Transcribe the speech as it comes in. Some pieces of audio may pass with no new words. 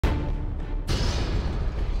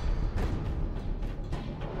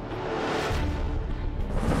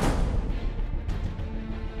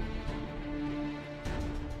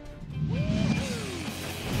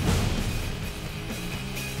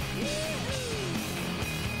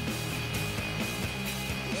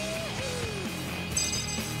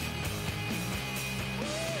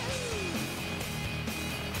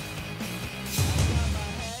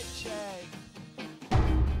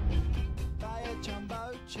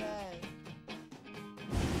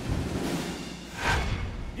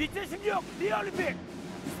2016 리올림픽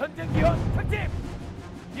선정기원 특집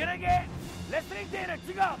연예계 레슬링 대회를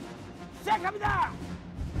지금 시작합니다.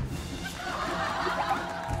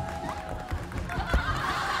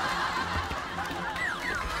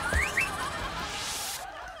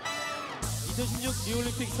 2016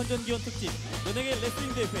 리올림픽 선전기원 특집 연예계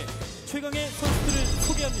레슬링 대회 최강의 선수들을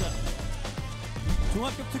소개합니다.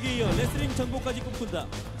 종합격투기에 이어 레슬링 정보까지 꿈꾼다.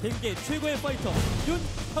 대국의 최고의 파이터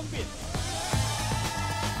윤형빈.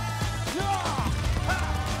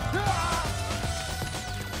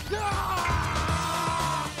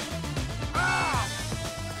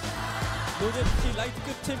 노제프치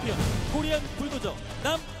라이트급 챔피언 코리안 불도저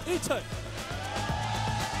남일철.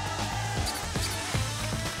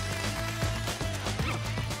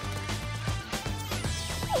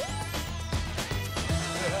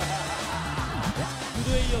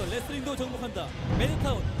 유도에 이어 레슬링도 정복한다.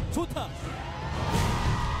 매드타운 조타.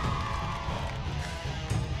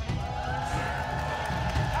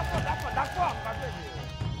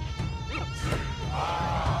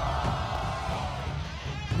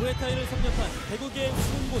 무에타이를 섭렵한 대국의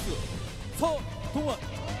수훈고수 서동원.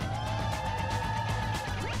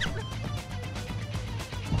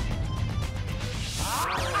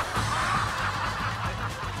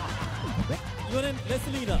 이번엔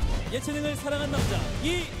레슬링이다. 예체능을 사랑한 남자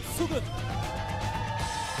이수근.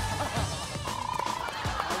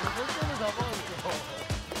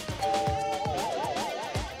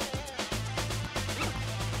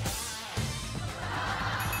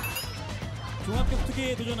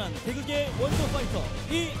 종합격투기에 도전한 대극의 원더파이터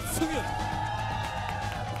이승윤.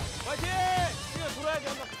 화이팅! 이거 돌아야 돼,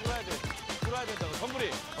 한 바퀴 돌아야 돼. 돌아야 된다고,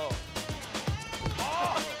 선물이.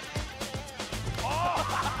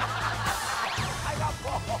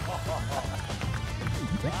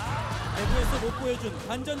 대구에서 못 보여준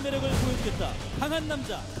반전 매력을 보여주겠다. 강한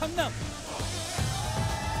남자 강남.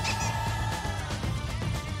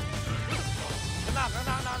 나.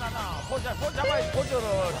 손 잡아야지, 포즈를.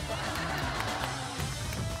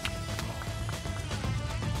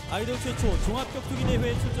 아이돌 최초 종합격투기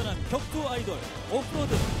대회에 출전한 격투 아이돌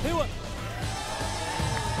오프로드 대원.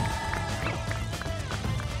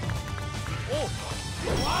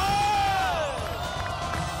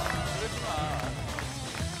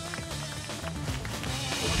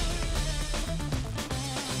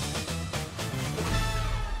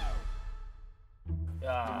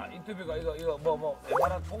 야, 인터뷰가 이거 뭐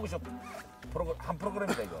웬만한 토크쇼 한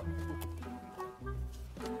프로그램이다 이거.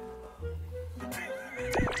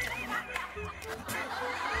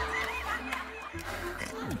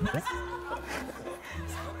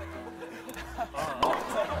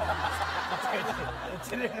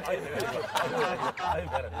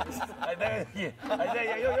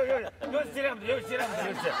 여기 진행하면 돼요.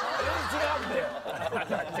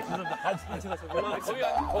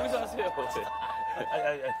 거기서 하세요.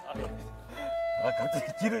 갑자기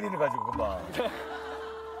길을 잃어가지고 금방.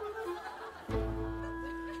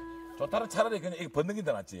 조타는 차라리 그냥 이거 벗는 게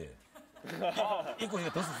더 낫지. 입고 이거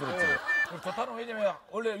더 쑥스럽지. 조타는 왜냐면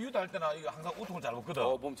원래 유도할 때나 이거 항상 우통을 잘 먹거든.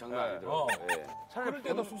 몸 장난 아니더라고. 네. 그럴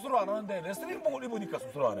때도 쑥스러워 안 하는데 레슬링복을 입으니까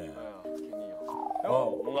쑥스러워하네. 괜히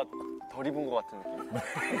뭔가 덜 입은 것 같은 느낌.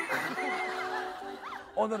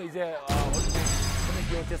 오늘은 이제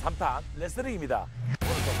올림픽 제3탄 레슬링입니다.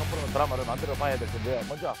 오늘 또 선보는 드라마를 만들어 봐야 될 텐데요.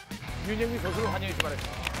 먼저 윤영민 선수를 환영해 주시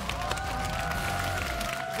바랍니다.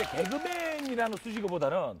 이제 개그맨이라는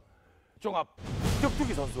수식어보다는 종합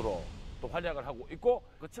격투기 선수로 또 활약을 하고 있고,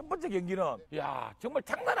 그 첫 번째 경기는 야 정말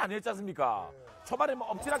장난 아니었지 않습니까? 초반에 뭐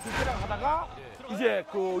엎치락뒤치락 하다가 이제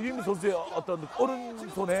그 윤영민 선수의 어떤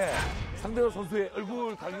오른손에 상대방 선수의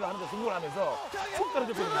얼굴 가격을 하는데 성공을 하면서 툭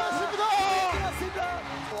떨어졌거든요. 맞습니다.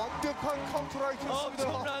 완벽한 카운터라이트였습니다.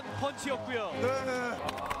 엄청난 펀치였고요. 네네.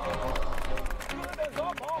 그러면서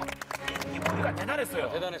뭐 인기몰이가 대단했어요.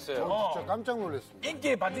 대단했어요. 진짜 깜짝 놀랐습니다.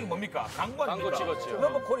 인기의 반증이 뭡니까? 광고 아닙니까? 광고 찍었죠.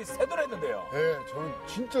 러브콜이 세도를 했는데요. 네, 저는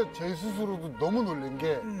진짜 제 스스로도 너무 놀란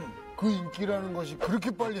게 그 인기라는 것이 그렇게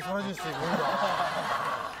빨리 사라질 수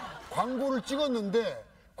있는가. 광고를 찍었는데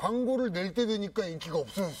광고를 낼 때 되니까 인기가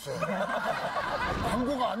없어졌어요.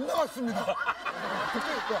 광고가 안 나왔습니다. 그때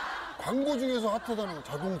그러니까 광고 중에서 핫하다는 건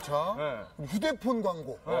자동차, 네. 휴대폰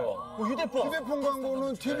광고. 휴대폰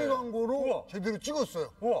광고는 TV 광고로 제대로 찍었어요.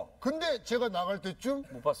 근데 제가 나갈 때쯤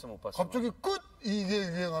못 봤어. 갑자기 끝 이게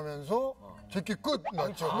유행하면서 제게 끝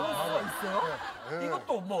났죠. 수가 있어요? 네.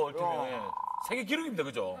 이것도 뭐 어쩌면 세계 기록입니다,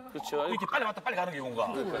 그죠? 그렇죠. 이렇게 빨리 왔다 빨리 가는 경우가.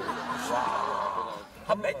 와.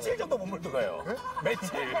 한 며칠 정도 머물러 가요. 네?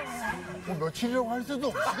 며칠. 뭐 며칠이라고 할 수도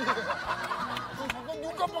없이 잠깐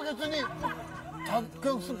눈 깜빡했더니 다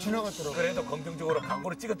그냥 쓱 지나갔더라고요. 그래도 긍정적으로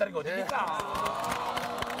광고를 찍었다는 게 어딥니까?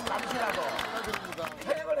 잠시라도. 축하드립니다.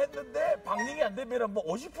 촬영을 했는데 방영이 안 되면 뭐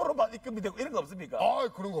 50%만 입금이 되고 이런 거 없습니까? 아,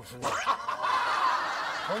 그런 거 없습니다.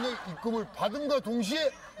 저는 입금을 받음과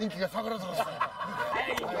동시에 인기가 사그라들었습니다.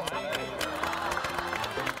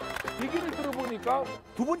 얘기를 들어보니까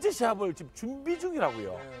두 번째 시합을 지금 준비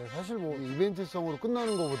중이라고요. 사실 뭐 이벤트성으로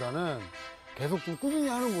끝나는 것보다는 계속 좀 꾸준히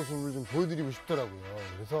하는 모습을 좀 보여드리고 싶더라고요.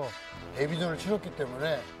 그래서 데뷔전을 치렀기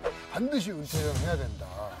때문에 반드시 은퇴전을 해야 된다.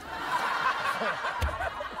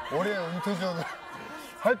 올해 은퇴전을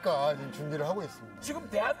할까 지금 준비를 하고 있습니다. 지금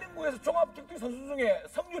대한민국에서 종합격투기 선수 중에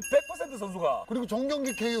성률 100% 선수가 그리고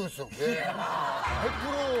정경기 KO 우승. 예.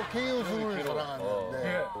 100% KO 우승을 자랑하는. 네.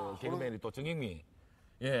 예. 개그맨이 또 정경미.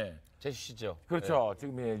 예. 제주시죠. 그렇죠.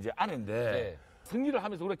 지금 이제 아내인데 네. 승리를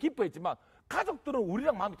하면서 우리가 기뻐했지만 가족들은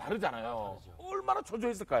우리랑 마음이 다르잖아요. 얼마나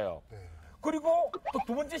초조했을까요? 네. 그리고 또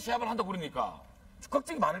두 번째 시합을 한다고 그러니까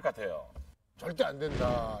걱정이 많을 것 같아요. 절대 안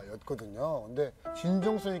된다였거든요. 근데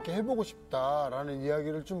진정성 있게 해보고 싶다라는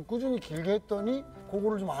이야기를 좀 꾸준히 길게 했더니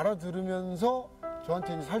그거를 좀 알아들으면서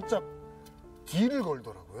저한테 이제 살짝 딜을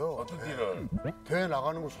걸더라고요. 어떤 딜을? 대회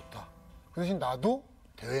나가는 거 좋다. 그 대신 나도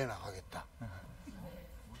대회에 나가겠다.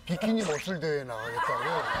 비키니 머슬 대회에 나가겠다고.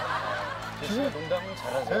 지금 농담은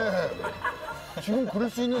잘하죠. 네. 지금 그럴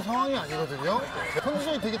수 있는 상황이 아니거든요.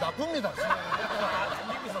 컨디션이 되게 나쁩니다.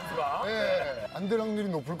 정경미 선수가. 네. 안 될 확률이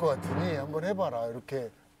높을 것 같으니 한번 해봐라. 이렇게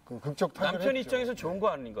그 극적 타결을 남편 했죠. 입장에서 좋은 거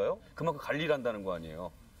아닌가요? 그만큼 관리를 한다는 거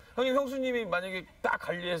아니에요? 형님, 형수님이 만약에 딱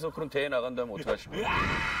관리해서 그런 대회 나간다면 어떡하시고?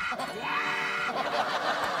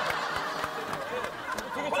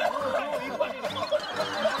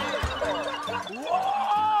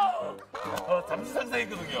 잠시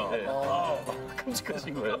상상했거든요. 네.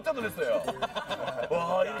 끔찍하신 거예요? 깜짝 놀랐어요.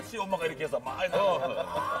 와, 이렇게 엄마가 이렇게 해서 막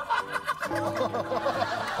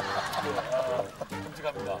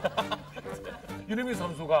끔찍합니다. 윤혜민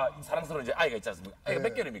선수가 사랑스러운 이제 아이가 있지 않습니까? 아이가 네.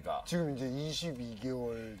 몇 개월입니까? 지금 이제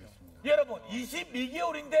 22개월 됐습니다. 여러분,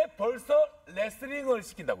 22개월인데 벌써 레슬링을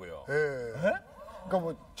시킨다고요? 네. 그러니까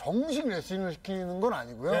뭐 정식 레슬링을 시키는 건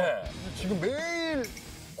아니고요. 네. 지금 매일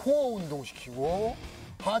코어 운동 시키고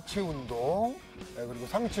하체 운동 그리고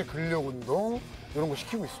상체 근력 운동 이런 거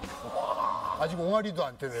시키고 있습니다. 아직 옹알이도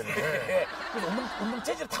안 되는데. 네. 그래서 운동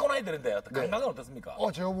체질을 타고나야 되는데 건강은 어떻습니까?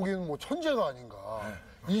 제가 보기에는 뭐 천재가 아닌가.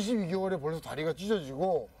 22개월에 벌써 다리가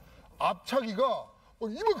찢어지고 앞차기가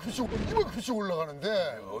이만큼씩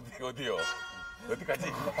올라가는데. 어디요? 어디까지?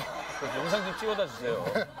 영상 좀 찍어다 주세요.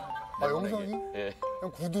 영상이? 예.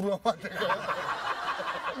 그냥 구두로 하면 안 될까요?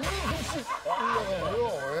 이만큼씩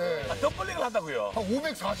올라가고요. 예. 덤블링을 한다고요? 한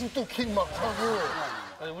 540도 킥 막 차고.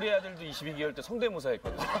 아니, 우리 아들도 22개월 때 성대모사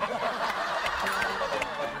했거든요.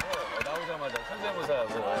 나오자마자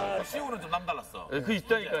성대모사하고. 시우는 좀 남달랐어. 예, 그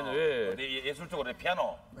있다니까요. 예. 근데 예술적으로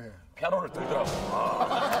피아노. 네. 피아노를 들더라고.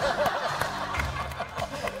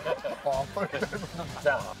 빨리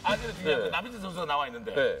자, 아직은 중요한 네. 나빈진 선수가 나와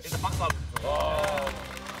있는데. 네. 일단 박수 한번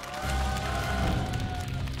주세요.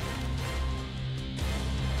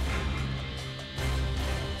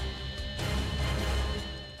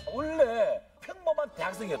 원래 평범한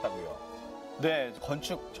대학생이었다고요? 네,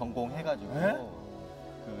 건축 전공해가지고 네?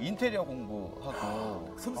 그 인테리어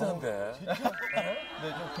공부하고 섬세한데. 네,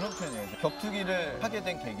 좀 그런 편이에요. 격투기를 하게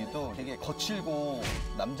된 계기도 되게 거칠고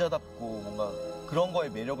남자답고 뭔가 그런 거에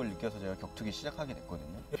매력을 느껴서 제가 격투기 시작하게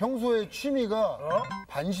됐거든요. 평소에 취미가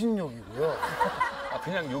반신욕이고요. 아,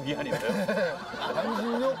 그냥 욕이 아닌데요?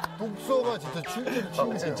 반신욕, 독서가 진짜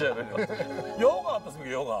취미예요. 진짜로요? 요가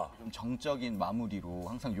어떻습니까, 요가? 좀 정적인 마무리로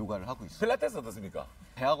항상 요가를 하고 있어요. 필라테스 어떻습니까?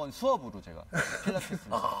 대학원 수업으로 제가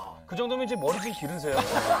필라테스를 그 정도면 이제 머리 좀 기르세요.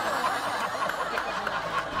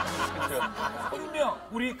 분명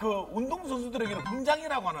우리 그 운동선수들에게는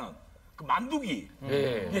훈장이라고 하는 그 만두기.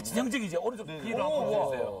 예. 이게 진영적이 이제 어느 정도 피해를 한번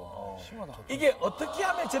보여주세요. 이게 어떻게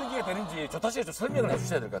하면 저렇게 되는지 조타 씨가 좀 설명을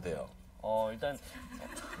해주셔야 될 것 같아요. 일단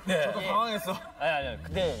네. 당황했어. 아니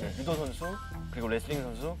근데 유도 선수 그리고 레슬링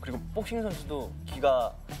선수 그리고 복싱 선수도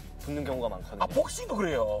기가 붙는 경우가 많거든요. 아, 복싱도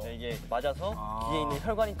그래요. 네, 이게 맞아서 귀에 있는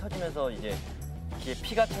혈관이 터지면서 이제 귀에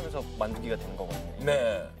피가 차면서 만두기가 되는 거거든요.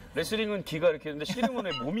 네. 레슬링은 기가 이렇게 되는데 씨름은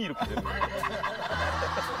왜 몸이 이렇게 되는 거예요?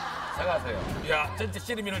 사과하세요. 야, 전체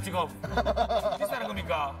씨름인을 지금 비싸는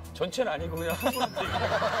겁니까? 전체는 아니고 그냥 한 번은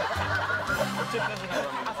전체까지는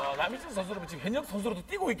아니고. 남희준 선수는 지금 현역 선수로도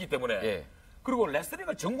뛰고 있기 때문에. 예. 그리고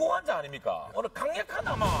레슬링을 전공한 자 아닙니까? 오늘 강력한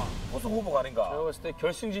아마 우승 후보가 아닌가. 제가 봤을 때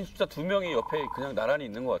결승 진출자 2명이 옆에 그냥 나란히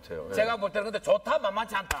있는 것 같아요. 예. 제가 볼 때는 근데 좋다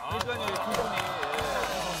만만치 않다. 그러니까요, 두 분이.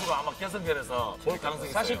 선수가 아마 결승전에서 볼 가능성이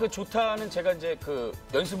있어요. 사실 그 조타는 제가 이제 그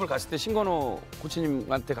연습을 갔을 때 신건호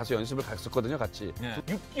코치님한테 가서 연습을 갔었거든요, 같이.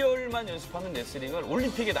 6개월만 연습하면 레슬링을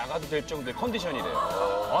올림픽에 나가도 될 정도의 컨디션이래요.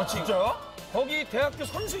 아, 진짜요? 거기 대학교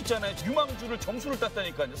선수 있잖아요. 유망주를 점수를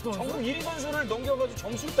땄다니까요. 전국 1위 선수를 넘겨가지고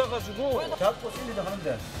점수를 따가지고. 대학교 실리도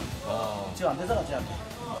하는데 지금 안 되잖아, 지금.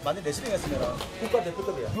 만약 레슬링 했으면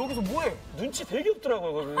국가대표급이야. 여기서 뭐해? 눈치 되게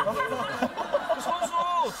없더라고요. 거기. 그 선수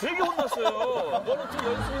되게 혼났어요. 너는 팀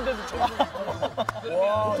연습인데도 점수.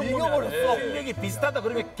 와, 이겨버렸어. 실력이 비슷하다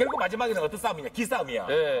그러면 결국 마지막에는 어떤 싸움이냐? 기싸움이야.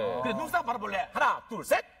 네. 근데 눈싸움 바라볼래? 하나, 둘,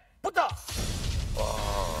 셋, 붙어!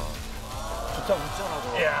 진짜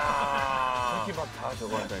웃잖아. 이야. 이렇게 막 다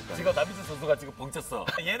저거 한다니까. 지금 남희준 선수가 지금 벙쳤어.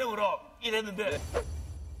 예능으로 이랬는데.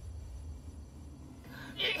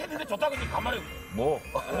 했는데 좋다고 지금 가만히. 뭐?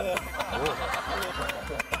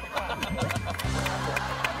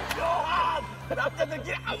 묘한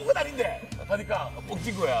남자들끼리 아무것도 아닌데. 하니까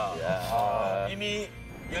뻥친 거야. 이미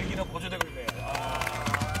열기는 고조되고 있네.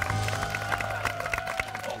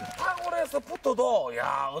 탕홀에서 붙어도,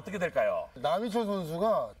 야, 어떻게 될까요? 남희철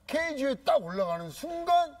선수가 케이지에 딱 올라가는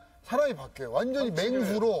순간 사람이 바뀌어요. 완전히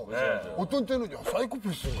맹수로. 어떤 때는, 야,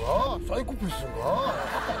 사이코패스인가? 사이코패스인가?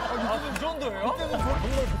 그 정도예요? 그때는 정말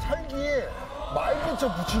그 찰기에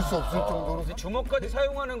말조차 붙일 수 없을 정도로. 주먹까지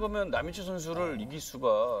사용하는 거면 남희철 선수를 이길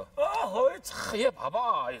수가. 어이, 참, 얘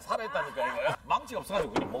봐봐. 살아있다니까, 이거. 망치가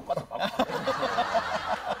없어가지고 그냥 못 가서 봐봐.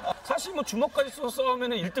 사실 뭐 주먹까지 써서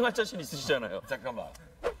싸우면 1등 할 자신 있으시잖아요. 잠깐만.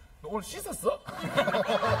 너 오늘 씻었어?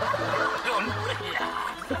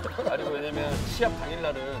 아니 왜냐면 시합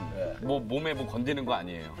당일날은 뭐 몸에 뭐 건드는 거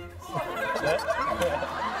아니에요.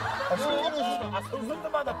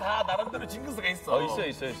 선수들마다 다 나름대로 징크스가 있어.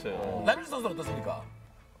 있어요. 남희준 선수는 어떻습니까?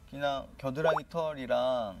 그냥 겨드랑이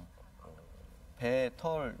털이랑 배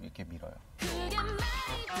털 이렇게 밀어요.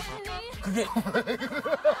 그게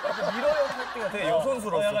밀어요 할 때가 되게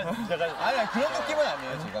여선수로서. 아니 그런 느낌은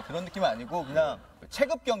아니에요. 제가 그런 느낌은 아니고 그냥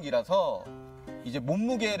체급 경기라서 이제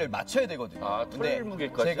몸무게를 맞춰야 되거든요. 아, 근데 털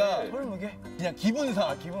무게까지? 제가 털무게? 그냥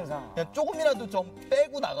기분상 그냥 조금이라도 좀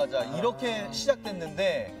빼고 나가자 이렇게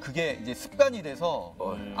시작됐는데 그게 이제 습관이 돼서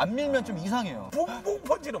안 밀면 좀 이상해요. 붕붕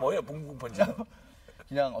펀치는 뭐예요? 붕붕 펀치.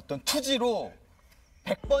 그냥 어떤 투지로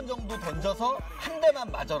 100번 정도 던져서 한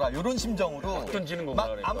대만 맞아라 이런 심정으로 던지는 거구나,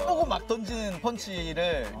 막 안 그러니까. 보고 막 던지는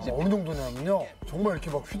펀치를 이제 어느 정도냐면요. 정말 이렇게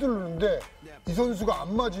막 휘두르는데 이 선수가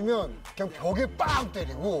안 맞으면 그냥 벽에 빵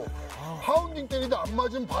때리고 파운딩 때리도 안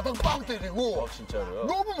맞으면 바닥 빵 때리고 진짜로요?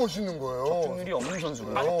 너무 멋있는 거예요. 적중률이 없는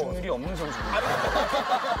선수구나. 적중률이 없는 선수구나.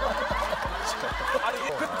 아니,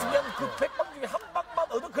 그 중요한 그 100방 중에 한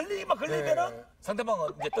방만 얻어 걸리면은 네. 상대방은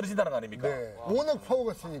이제 떨어진다는 거 아닙니까? 네. 워낙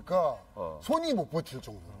파워가 세니까 손이 못 버틸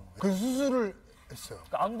정도로. 그래서 수술을 했어요.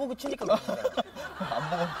 안 보고 치니까 그런 거야.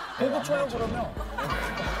 보고 쳐요 그러면.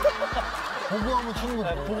 보고 한번 치는 거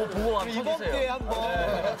보고. 보고 하면 이번 기회에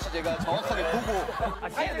한번 같이 제가 정확하게 보고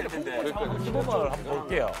해야 될 텐데. 시범을 한번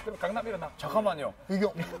볼게요. 그럼 강남 일어나. 잠깐만요. 이게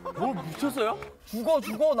뭘 미쳤어요?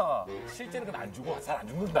 죽어 나. 실제로 그건 안 죽어. 잘 안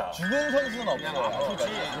죽는다. 죽은 선수는 없어요.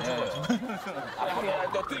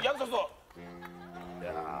 아프지. 양 선수.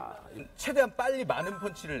 최대한 빨리 많은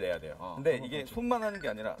펀치를 내야 돼요. 근데 이게 손만 하는 게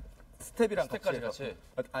아니라 스텝이랑 스텝까지 같이.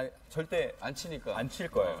 같이. 아니, 절대 안 치니까. 안 칠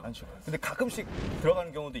거예요. 안 칠 거예요. 근데 가끔씩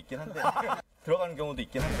들어가는 경우도 있긴 한데.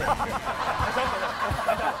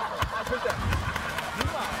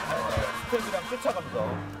 스텝이랑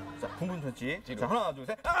쫓아가면서. 자, 붕붕 펀치. 자, 하나, 둘,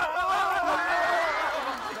 셋.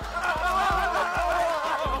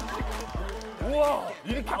 우와,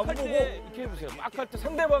 이렇게 안 보고 이렇게 해보세요. 막 할 때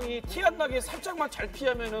상대방이 티 안 나게 살짝만 잘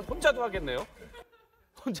피하면은 혼자도 하겠네요.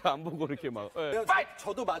 혼자 안 보고 이렇게 막. 예.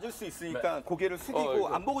 저도 맞을 수 있으니까 고개를 숙이고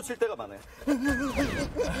이거. 안 보고 칠 때가 많아요. 이게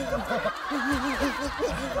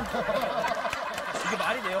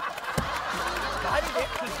말이 돼요? 말이 돼?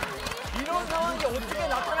 이런 상황이 어떻게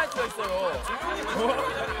나타날 수가 있어요?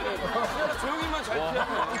 조용히만 잘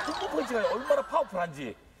피하면. 이 쿵쿵 펀치가 얼마나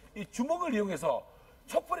파워풀한지 이 주먹을 이용해서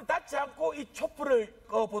촛불이 닿지 않고 이 촛불을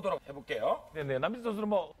꺼보도록 해볼게요. 네네. 남희준 선수는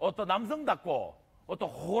뭐 어떤 남성답고 어떤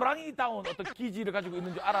호랑이다운 어떤 기질을 가지고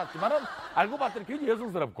있는 줄 알았지만은 알고 봤더니 굉장히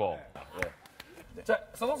여성스럽고. 네. 자,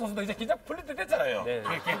 서성 선수도 이제 긴장 풀릴 때 됐잖아요. 네.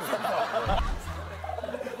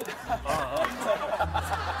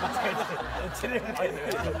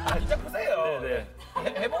 긴장 푸세요. 네네.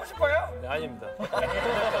 해보고 싶어요? 네, 아닙니다.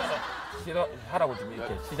 하라고 좀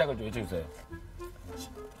이렇게 시작을 좀 해주세요.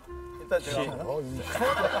 일단 제가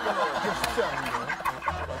쉽지 않은데.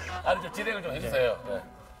 아니, 좀 진행을 좀 해주세요. 네.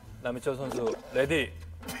 남희철 선수 레디.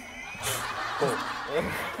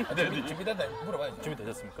 네, 준비됐나? 물어봐야죠.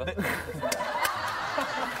 준비되셨습니까? 네.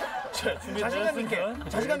 자신감 있게.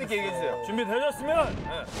 자신감 있게 얘기해 주세요. 준비되셨으면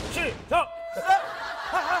시작.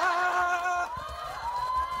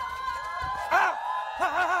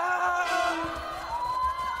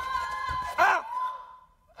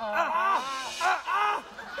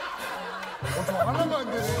 저 하나가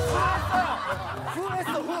안 되네.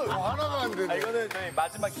 훈했어, 훈. 저 하나가 안 되네. 이거는 저희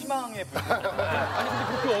마지막 희망의 불. 아니 근데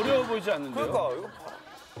그렇게 어려워 보이지 않는데요? 그러니까 이거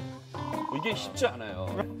이게 쉽지 않아요.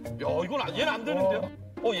 야, 이건 얘는 안 되는데요?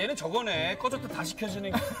 얘는 저거네. 꺼졌다 다시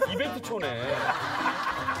켜지는 이벤트 초네.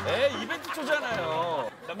 이벤트 초잖아요.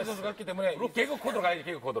 남미 선수가 했기 때문에 개그 코드로 가야지,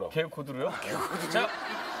 개그 코드로. 개그 코드로요? 자,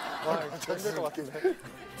 잘될것 같은데.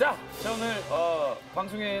 자, 자, 오늘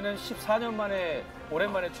방송에는 14년 만에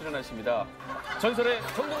오랜만에 출연하십니다. 전설의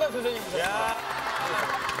정동강 선생님이십니다.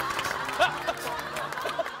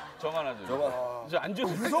 정하나죠. 이제 안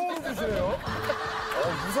주세요. 무성으로 주시네요.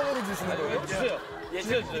 무성으로 주시는 거예요? 주세요.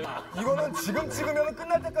 주세요. 이거는 지금 찍으면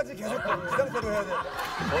끝날 때까지 계속 이 상태로 해야 돼.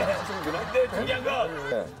 근데 중요한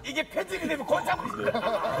건 이게 편집이 되면 권장이지.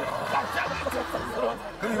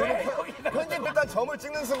 그럼 이거는 편집 일단 점을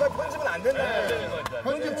찍는 순간 편집은 안 된다.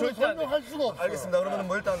 편집 저희 설명할 수가 없어요. 알겠습니다. 그러면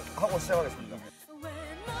뭐 일단 하고 시작하겠습니다.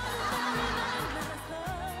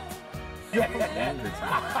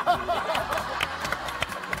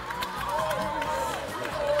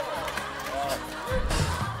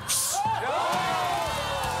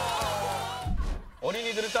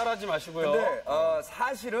 어린이들은 따라하지 마시고요. 근데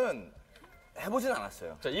사실은 해보진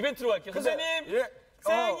않았어요. 자, 이벤트로 갈게요. 선생님, 예.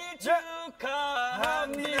 생일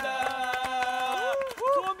축하합니다.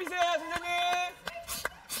 소원 비세요, 선생님.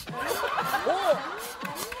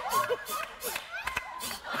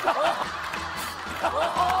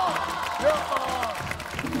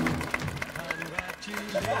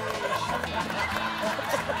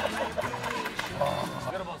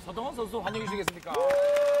 여러분, 서동원 선수 환영해 주시겠습니까?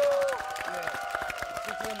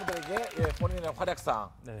 시청자분들에게 본인의 활약상,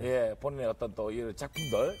 본인의 어떤 또 이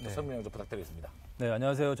작품들 설명 좀 부탁드리겠습니다. 네,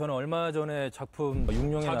 안녕하세요. 저는 얼마 전에 작품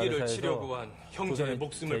육룡의 자기를 나르샤에서 치려고 한 형제의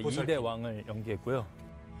목숨을 보살피 2대 왕을 연기했고요.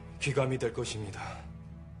 귀감이 될 것입니다.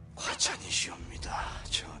 과찬이시옵니다,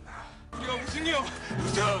 전하. 우리가 우승이요,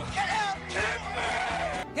 우승!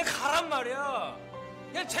 그냥 가란 말이야.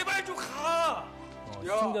 그냥 제발 좀 가.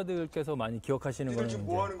 시청자들께서 많이 기억하시는 거는 지금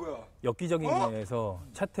뭐 하는 거야? 엽기적인 연애에서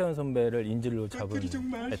차태현 선배를 인질로 잡은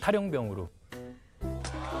탈영병으로.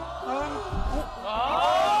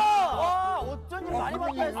 어쩐지 많이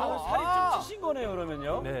바뀌었어. 살이 좀 찌신 거네요,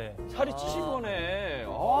 그러면요? 네. 살이 찌신 거네.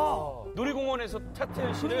 놀이공원에서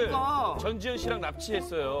차태현 씨를 전지현 씨랑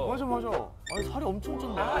납치했어요. 맞아. 아니 살이 엄청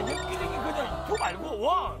쪘네. 엽기적인 그냥 표 말고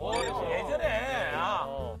예전에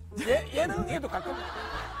예능에도 가끔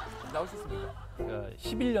나오셨습니까? 제가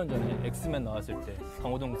 11년 전에 엑스맨 나왔을 때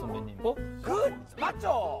강호동 선배님. 그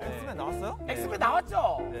맞죠? 엑스맨 나왔어요? 엑스맨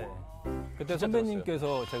나왔죠? 네. 그때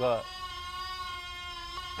선배님께서 제가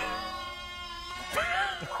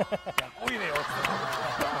꼬이네요.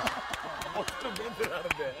 어떤 멘트를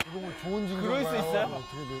하는데. 이거 뭐 좋은 징조. 그럴 수 있어요?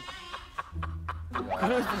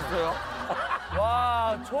 그럴 수 있어요?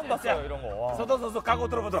 와 처음 봤어요 이런 거. 와. 서동 선수 각오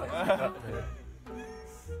들어보도록 하겠습니다.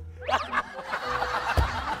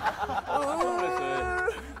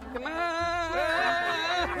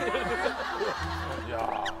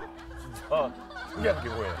 이야, 진짜 신기한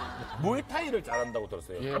경우에 무에타이를 잘한다고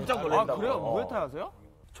들었어요. 깜짝 놀란다고. 그래요? 무에타이 하세요?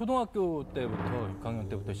 초등학교 때부터 6학년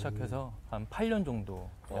때부터 시작해서 한 8년 정도.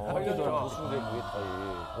 학교 전에 무슨데 무에타이.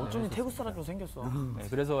 어쩐지 태국 사람처럼 생겼어. 네,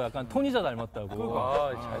 그래서 약간 토니자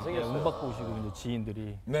닮았다고. 잘생겼어요. 문 받고 오시고 이제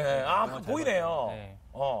지인들이. 네, 그 보이네요. 네.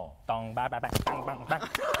 땅바바방 땅방방.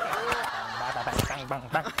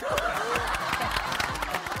 땅바바방.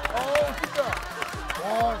 진짜.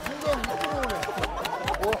 와, 순간 훅 들어오네.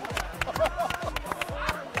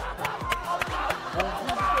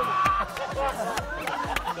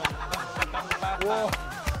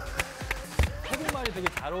 태국말이 되게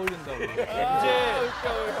잘 어울린다고. 이제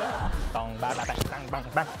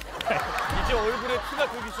얼굴에 피가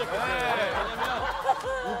돌기 시작했어요. 왜냐면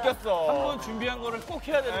웃겼어. 한 번 준비한 거를 꼭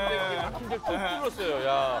해야 되는데 그게 막힌데 꼭 뚫었어요.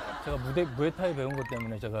 야. 제가 무에타이 배운 것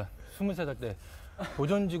때문에 제가 23살 때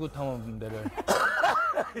도전지구 탐험대를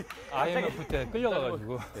IMF 때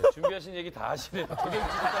끌려가가지고 준비하신 얘기 다 하시네요.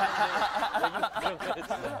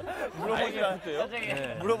 물어보지 않았대요?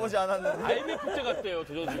 물어보지 않았는데. IMF 때 갔대요.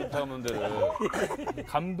 도전지구 탐험대를.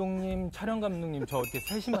 감독님, 촬영 감독님 저 이렇게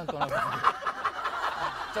셋이만 떠나가지고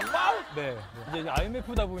정말? 네. 이제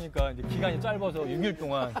IMF다 보니까 이제 기간이 짧아서 6일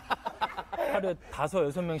동안 하루에 5,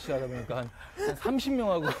 6명씩 하다 보니까 한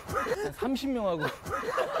 30명하고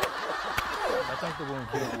맞짱 뜨고 온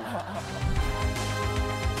기억이 나요.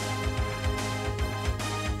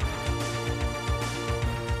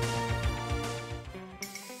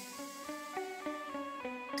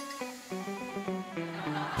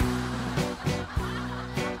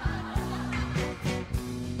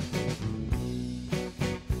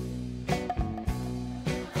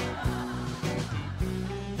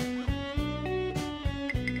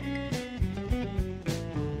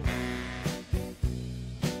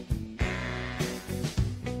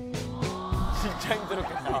 진짜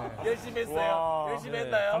힘들었겠다. 열심히 했어요. 열심히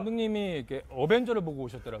했나요? 감독님이 이렇게 어벤져를 보고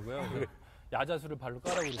오셨더라고요. 야자수를 발로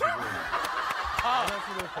까라고 그러시고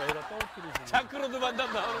야자수를 저희가 떨어뜨리시고 자크로드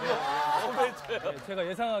만담 나오는 거. 제가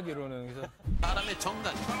예상하기로는 그래서 사람의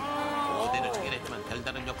정답. 고대를 정긴 했지만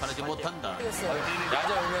별다른 역할을 하지 못한다.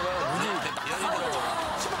 야자 연애가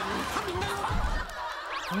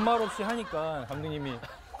군말 없이 하니까 감독님이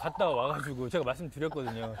갔다 와가지고 제가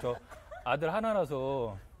말씀드렸거든요. 저 아들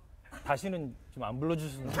하나라서 다시는 좀 안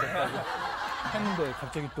불러주셨으면 좋겠다고 했는데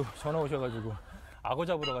갑자기 또 전화 오셔가지고 악어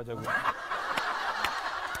잡으러 가자고.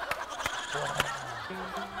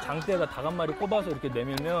 장대에다 닭 한 마리 꼽아서 이렇게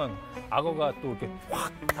내밀면 악어가 또 이렇게 확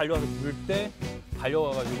달려와서 물 때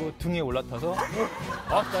달려와가지고 등에 올라타서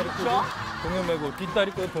앞다리 끄고 동해 메고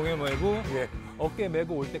뒷다리 끄고 동해 메고 어깨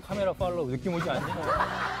메고 올 때 카메라 팔로우 느낌 오지 않니?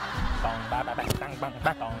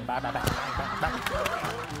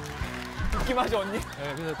 웃기마지 언니?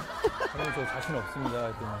 네, 그래서 그러면 저 자신 없습니다.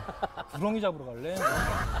 했더니 구렁이 잡으러 갈래?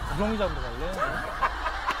 구렁이 잡으러 갈래?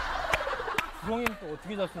 구렁이는 또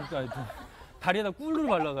어떻게 잡습니까? 하여튼 다리에다 꿀을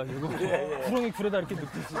발라가지고 구렁이 굴에다 이렇게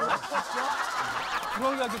넣듯이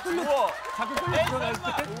구렁이가 이렇게 꿀려 자꾸 꿀려 들어갈 때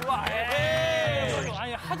우와, 에이.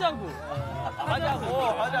 아니 하자고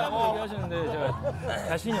얘기하시는데 제가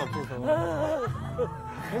자신이 없어서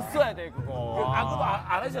했어야 돼 그거. 악으로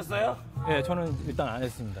안 하셨어요? 네, 저는 일단 안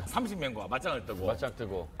했습니다. 30명과 맞짱을 뜨고 맞짱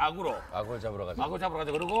뜨고 악으로 악어를 잡으러 가자. 악어 잡으러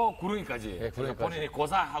가자. 그리고 구렁이까지. 네, 구렁이까지. 본인이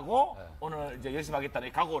고사하고 오늘 이제 열심히 하겠다는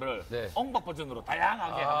이 각오를 옹박 버전으로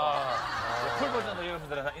다양하게 한번 풀 버전으로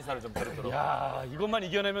여러분들한테 인사를 좀 드리도록. 야, 이것만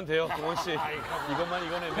이겨내면 돼요, 동원 씨. 이것만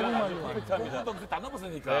이겨내면 아주 퍼펙트합니다. 또 다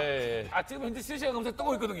넘었으니까. 네. 지금 현재 실시간 검색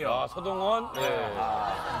뜨고 있거든요. 아, 서동원. 네.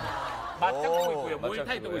 맞짱 뜨고 있고요.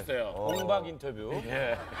 모니타이 뜨고 있어요. 공박 인터뷰.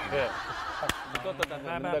 예.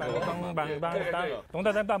 빵빵빵빵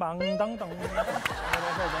동다댐다 망당당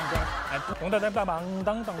동다댐다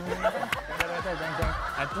망당당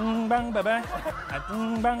뚱방바바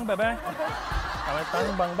뚱방바바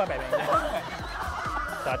뚱방바바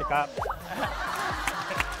자디까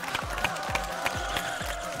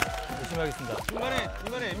열심히 하겠습니다. 중간에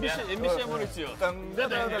MBC 한번 했지요.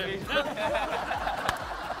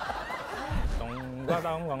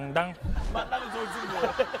 동과당광당 만나면 좋은 친구.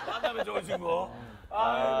 만나면 좋은 친구.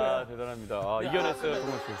 아, 대단합니다. 이겨냈어요,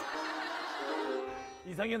 동원 씨.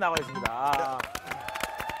 이상현 나와 있습니다.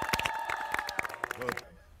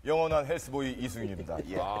 영원한 헬스보이 이승윤입니다.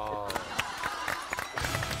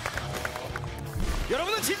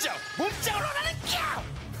 여러분은 진짜 몸짱으로 나는 캬!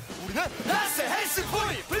 우리는 나스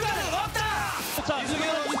헬스보이 불가능 없다! 자,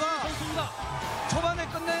 이승현 선수입니다. 초반에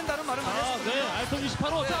끝낸다는 말은 안 했습니다. 네, 알톤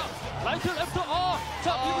 28호. 자, 라이트, 레프트.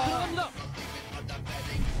 자, 밀고 들어갑니다.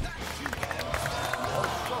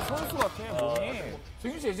 선수 같아, 몸이.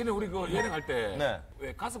 승윤 씨 예전에 우리 그 예능 할 때.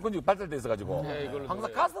 왜 가슴 근육이 발달돼 있어가지고.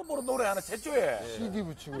 항상 가슴으로 노래 하나 최초에. CD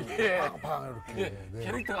붙이고 팡팡 이렇게.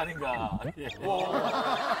 캐릭터 아닌가.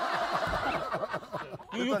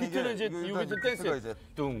 요 비트는 이제 요 비트 댄스예요.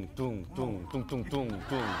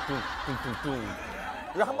 뚱뚱뚱뚱뚱뚱뚱뚱뚱뚱뚱뚱.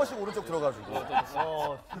 이거 한 번씩 오른쪽 들어가지고.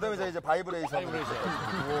 그다음에 이제 바이브레이션.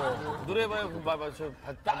 노래 봐요. 봐봐.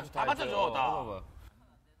 다 맞춰줘, 다.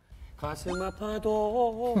 가슴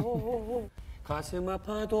아파도 가슴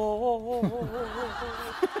아파도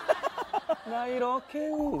나 이렇게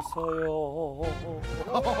웃어요.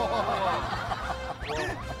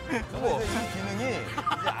 근데 이제 이 기능이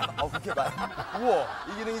이제 우와. 이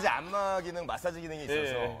기능이 이제 안마 기능, 마사지 기능이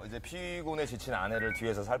있어서 이제 피곤에 지친 아내를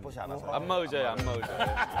뒤에서 살포시 안아서. 안마 의자에 안마 의자.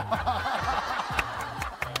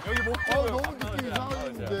 여기 목 너무 느낌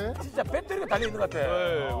이상한데? 진짜 배터리가 달려있는 것 같아.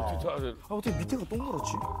 어떻게 밑에가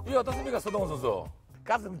동그랗지? 이게 어떻습니까, 서동원 선수?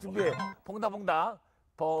 가슴 준비해. 퐁당퐁당.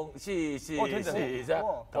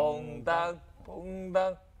 시작. 퐁당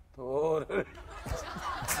돌을.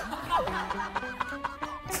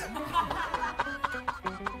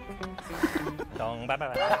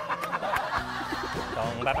 동바바바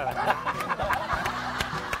동바바바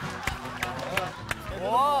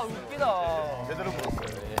와 웃기다. 제대로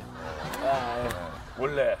물었어요.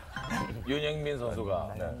 원래 윤영민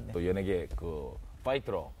선수가 또 연예계 그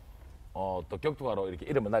파이터로 또 격투가로 이렇게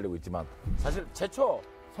이름을 날리고 있지만 사실 최초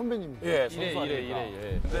선배님. 예,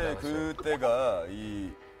 이래. 근데 그때가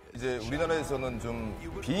이제 우리나라에서는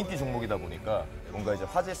좀 비인기 종목이다 보니까 뭔가 이제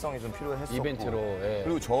화제성이 좀 필요했었고 이벤트로.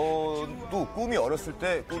 그리고 저도 꿈이 어렸을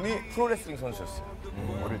때 꿈이 프로레슬링 선수였어요.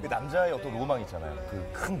 그 남자의 어떤 로망 있잖아요. 그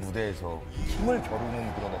큰 무대에서 힘을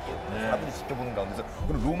겨루는 그런 어떤 사람들이 지켜보는 가운데서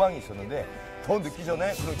그런 로망이 있었는데 더 늦기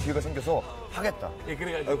전에 그런 기회가 생겨서 하겠다. 예,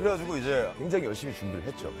 그래가지고. 그래가지고 이제 굉장히 열심히 준비를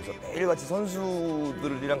했죠. 그래서 매일같이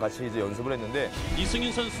선수들이랑 같이 이제 연습을 했는데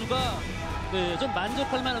이승윤 선수가 네, 좀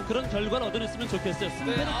만족할 만한 그런 결과를 얻어냈으면 좋겠어요.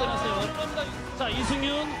 승패를 떠나세요. 자,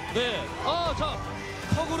 이승윤. 네. 자,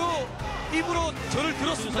 턱으로 입으로 저를 이승윤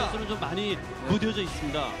들었습니다. 선수는 좀 많이 무뎌져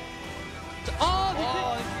있습니다. 자,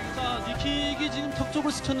 니킥. 자, 니킥이 지금 턱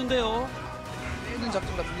쪽을 스쳤는데요. 있는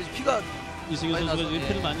작전 같은데 피가 이승윤 많이 선수가 나서, 지금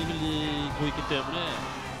피를 많이 흘리고 있기 때문에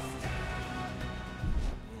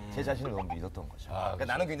제 자신을 너무 믿었던 거죠. 그러니까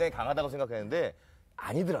나는 굉장히 강하다고 생각했는데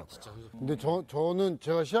아니더라고요. 근데 저는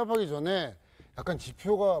제가 시합하기 전에 약간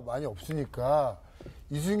지표가 많이 없으니까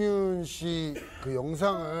이승윤 씨 그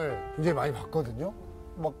영상을 굉장히 많이 봤거든요.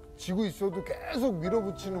 막 지고 있어도 계속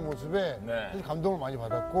밀어붙이는 모습에 사실 감동을 많이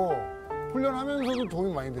받았고 훈련하면서도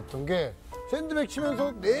도움이 많이 됐던 게 샌드백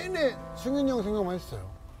치면서 내내 승윤이 형 생각만 했어요.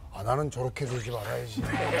 아, 나는 저렇게 되지 말아야지.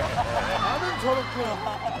 나는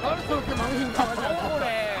저렇게 망신당하지 않고.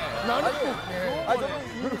 나는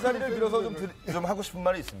저는 이 자리를 빌어서 좀 하고 싶은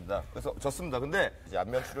말이 있습니다. 그래서 졌습니다. 근데 이제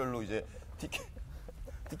안면 출혈로 이제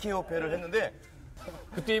TKO패를 했는데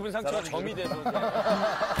그때 입은 상처가 점이 돼서. 그때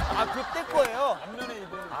거예요. 안면에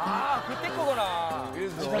입은. 그때 거구나.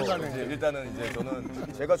 그래서 일단은 이제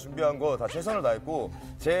저는 제가 준비한 거 다 최선을 다했고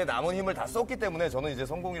제 남은 힘을 다 썼기 때문에 저는 이제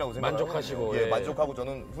성공이라고 생각하고 만족하시고, 예, 예. 만족하고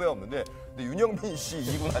저는 후회 없는데 근데 윤영빈 씨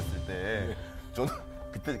이기고 났을 때 저는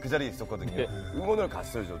그때 그 자리에 있었거든요. 응원을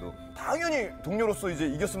갔어요, 저도. 당연히 동료로서 이제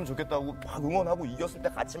이겼으면 좋겠다고 막 응원하고 이겼을 때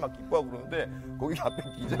같이 막 기뻐하고 그러는데 거기 앞에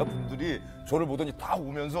기자분들이 저를 보더니 다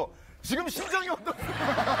오면서 지금 심정이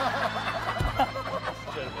어떻습니까?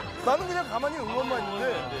 나는 그냥 가만히 응원만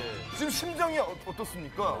했는데 지금 심정이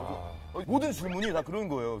어떻습니까? 모든 질문이 다 그런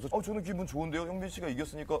거예요. 그래서 저는 기분 좋은데요. 형빈 씨가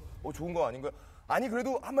이겼으니까 좋은 거 아닌가요? 아니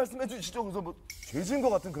그래도 한 말씀 해주시죠. 그래서 뭐 죄진 것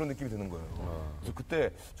같은 그런 느낌이 드는 거예요. 그래서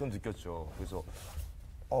그때 전 느꼈죠. 그래서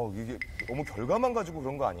이게 너무 결과만 가지고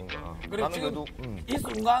그런 거 아닌가. 그래, 나는 지금 그래도 이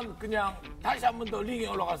순간 그냥 다시 한 번 더 링에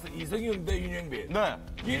올라가서 이승윤 대 윤영빈. 네.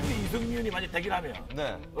 윤영빈, 이승윤이 만약 대결하면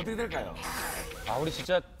네. 어떻게 될까요? 우리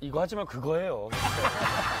진짜 이거 하지만 그거예요.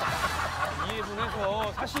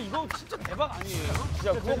 이해분해서 사실 이거 진짜 대박 아니에요?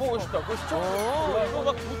 진짜 그거 보고 싶다. 그거 시청. 이거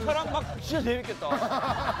막 조타랑 막 진짜 재밌겠다.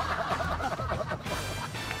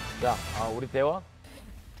 자, 우리 대원.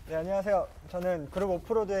 네, 안녕하세요. 저는 그룹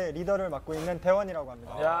오프로드의 리더를 맡고 있는 대원이라고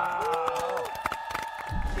합니다. 야.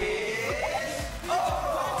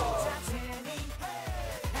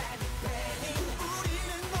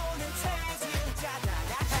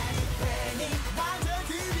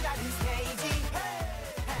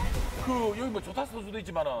 여기 뭐 조타 선수도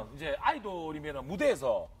있지만은 이제 아이돌이면은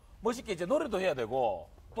무대에서 멋있게 이제 노래도 해야 되고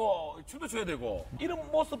또 춤도 춰야 되고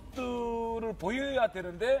이런 모습들을 보여야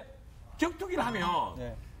되는데 격투기를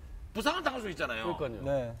하면 부상을 당할 수 있잖아요. 그러니까요.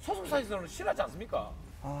 네. 소속사에서는 싫어하지 않습니까?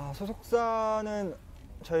 소속사는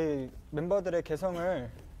저희 멤버들의 개성을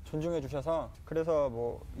존중해 주셔서 그래서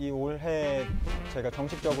뭐 이 올해 제가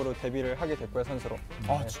정식적으로 데뷔를 하게 됐고요, 선수로.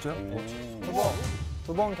 진짜요?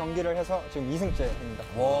 두 번 경기를 해서 지금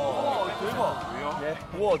 2승째입니다. 와, 대박. 네.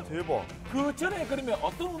 우와, 대박. 그 전에 그러면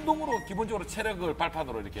어떤 운동으로 기본적으로 체력을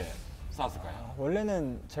발판으로 이렇게 쌓았을까요?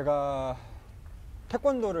 원래는 제가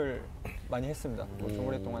태권도를 많이 했습니다. 좀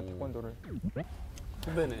오랫동안 태권도를.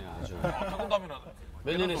 후배네, 아주. 태권도 하면은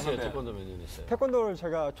몇 년 했어요? 태권도 몇 년 했어요? 태권도를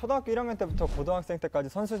제가 초등학교 1학년 때부터 고등학생 때까지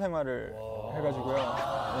선수 생활을 해가지고요.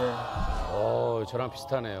 저랑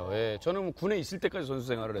비슷하네요. 예, 저는 군에 있을 때까지 선수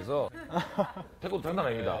생활을 해서 태권도 장난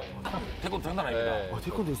아닙니다. 태권도 장난 아닙니다.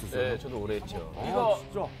 태권도 했었어요? 네, 저도 오래 했죠. 이거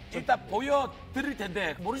일단 보여드릴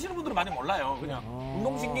텐데 모르시는 분들은 많이 몰라요. 그냥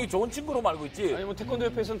운동신경이 좋은 친구로 알고 있지. 아니 뭐 태권도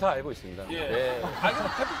협회에서는 다 알고 있습니다. 예.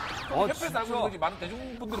 협회에서 알고 있는 거지 많은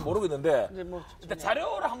대중분들이 모르고 있는데 일단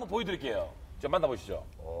자료를 한번 보여드릴게요. 자, 만나보시죠.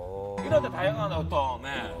 이런 데 다양한 어떤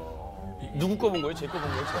누구 거 본 거예요? 제 거 본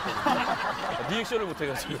거예요? 리액션을 못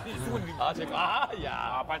해가지고. 제 거.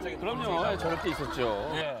 야. 발작이 그럼요. 저럴 때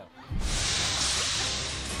있었죠. 예.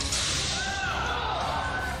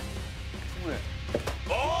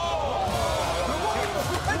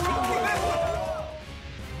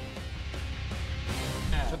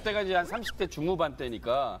 저 때가 이제 한 30대 중후반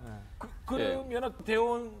때니까. 그러면은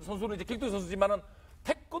대원 선수는 이제 격투기 선수지만은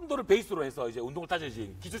태권도를 베이스로 해서 이제 운동을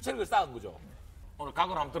따져진 기초 체력을 쌓은 거죠. 오늘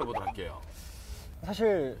각오를 한번 들어보도록 할게요.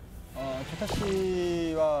 사실 조타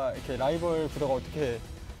씨와 이렇게 라이벌 구도가 어떻게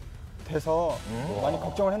돼서 많이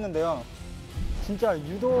걱정을 했는데요. 진짜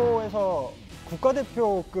유도에서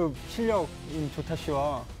국가대표급 실력인 조타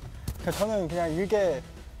씨와 저는 그냥 이게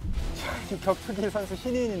격투기 선수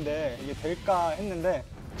신인인데 이게 될까 했는데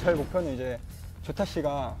저의 목표는 이제 조타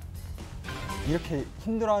씨가 이렇게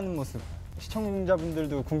힘들어하는 모습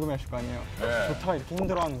시청자분들도 궁금해하실 거 아니에요. 네. 조타가 이렇게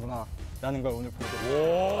힘들어하는구나 라는 걸 오늘 보게 됐어요.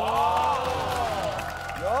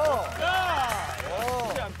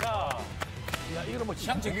 쉽지 않다. 야, 이거는 뭐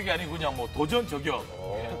취향 저격이 아니고 그냥 뭐 도전 저격.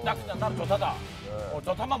 딱 그냥 나는 조타다.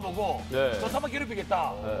 조타만 보고 조타만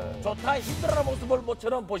괴롭히겠다. 조타의 힘들어하는 모습을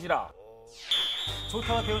모처럼 보시라.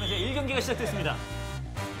 조타와 대원의 1경기가 시작됐습니다.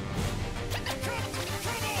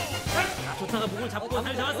 자, 조타가 목을 잡고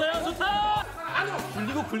잘 잡았어요. 조타!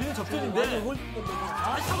 굴리고 굴리는 접전인데.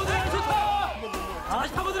 다시 파고들어요, 조타!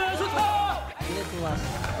 다시 파고들어요, 조타! 이래 좋았어.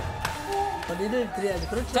 거리를 드려야지.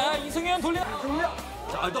 그렇죠. 자, 이승현 돌려.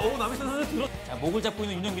 자, 일단 남희선 선수 들어. 자, 목을 잡고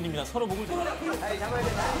있는 윤영균입니다. 서로 목을 잡고.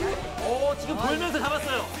 오, 지금 돌면서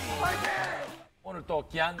잡았어요. 오늘 또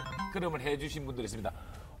귀한 걸음을 해주신 분들이 있습니다.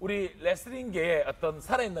 우리 레슬링계의 어떤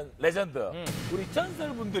살아있는 레전드, 우리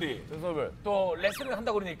전설분들이 또 레슬링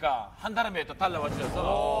한다고 그러니까 한다름에 또 달라와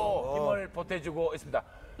주셔서 힘을 보태주고 있습니다.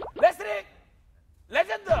 레슬링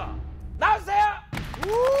레전드 나오세요!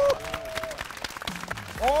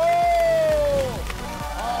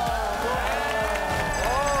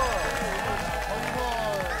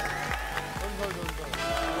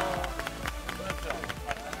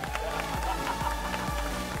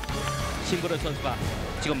 신고래 선수가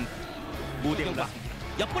지금 무대에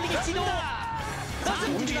옆돌리기 시도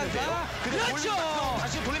움직이는데요. 그렇죠.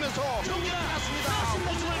 다시 돌리면서 나왔습니다.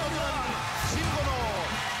 신고를 거둔한 신건호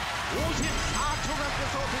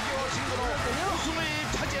 54초간께서 드디어 신건호 우승을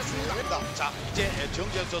차지했습니다. 자, 이제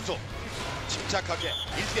정재현 선수 침착하게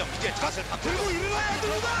 1대0 이제 자세를 바꾸고 들고 일어나야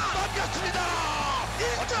됩니다. 넘겼습니다.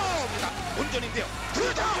 1점 본전인데요.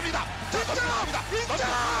 2점입니다. 2점입니다.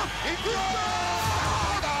 1점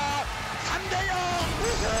 3대0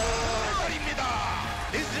 우승입니다.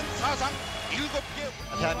 레슬링 사상 7개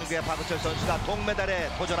대한민국의 박은철 선수가 동메달에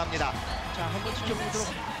도전합니다. 자, 한번 지켜보도록.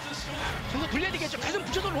 저도 불려야 되겠죠. 가슴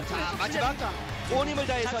붙여서 높은 마지막 온 힘을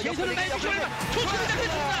다해서 역전을 좋습니다.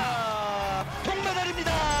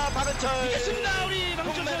 동메달입니다. 박은철. 이겼습니다. 우리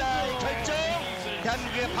박은철 동메달 결정.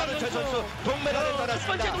 대한민국의 박은철 선수 동메달을 따랐습니다. 첫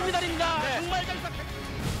번째 동메달입니다. 네. 정말 잘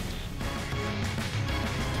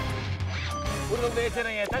우리 동네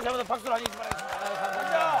예체능에 다시 한번 박수를 하시기 바라겠습니다.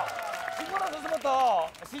 먼저 신건호 선수부터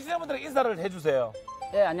시청자분들에게 인사를 해주세요.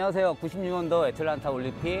 네, 안녕하세요. 96년도 애틀란타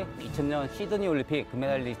올림픽, 2000년 시드니 올림픽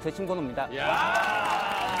금메달리스트 신건호입니다. 이게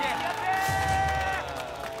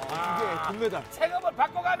금메달. 체급을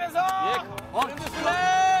바꿔가면서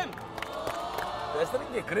그랜드슬램.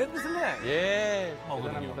 레슬링계 그랜드슬램.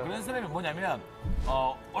 그랜드슬램이 뭐냐면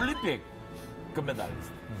올림픽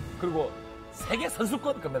금메달리스트. 그리고 세계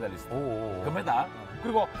선수권 금메달리스트. 금메달.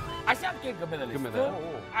 그리고 아시안게임 금메달리스트.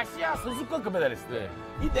 아시아 선수권 금메달리스트.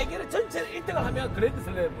 이 네 개를 전체를 1등을 하면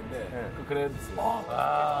그랜드슬램인데 그 그랜드슬램.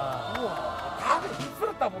 다들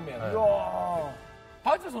힘들었다 보면.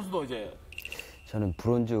 박은철 선수도 이제 저는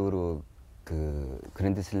브론즈로 그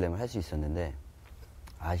그랜드슬램을 할 수 있었는데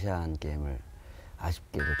아시안 게임을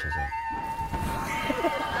아쉽게 놓쳐서.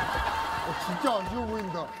 진짜 아쉬워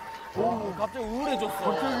보인다. 갑자기 우울해졌어.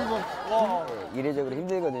 갑자기 막. 이례적으로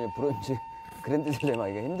힘들거든요. 브론즈 그랜드슬램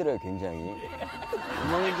하기가 힘들어요, 굉장히.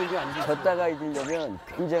 너무 힘들지 않죠? 졌다가 이기려면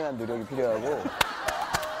굉장한 노력이 필요하고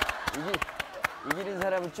이기는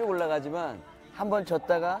사람은 쭉 올라가지만 한 번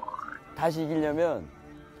졌다가 다시 이기려면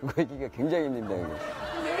그거 이기기가 굉장히 힘듭니다,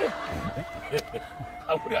 이게.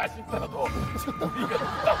 우리 아쉽더라도 우리가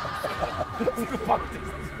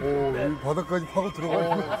여기 바닥까지 파고 들어가는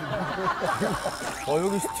것 같은데.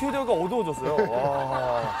 여기 스튜디오가 어두워졌어요.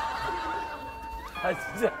 와.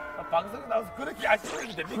 진짜 방송에 나와서 그렇게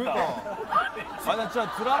아쉬워도 됩니까? 나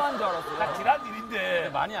진짜 드라마인 줄 알았어요. 다 지난 일인데.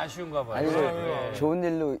 많이 아쉬운가 봐요. 아니, 좋은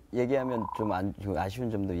일로 얘기하면 좀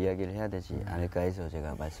아쉬운 점도 이야기를 해야 되지 않을까 해서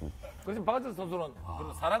제가 말씀. 그래서 박은철 선수는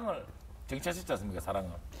그런 사랑을 정치하셨지 않습니까?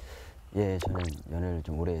 사랑을. 예, 저는 연애를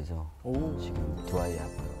좀 오래 해서 지금 두 아이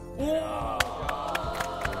아빠로.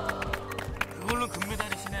 그걸로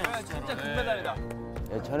금메달이시네요. 진짜 금메달이다.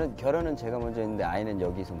 예, 저는 결혼은 제가 먼저 했는데 아이는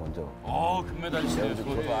여기서 먼저. 금메달이시네요.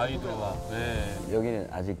 저도 아이도. 네. 여기는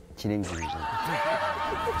아직 진행 중이죠.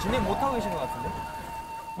 진행 못하고 계신 것 같은데?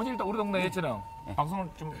 먼저 일단 우리 동네 예체능 방송을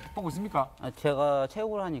좀 보고 있습니까? 제가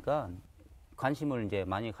체육을 하니까 관심을 이제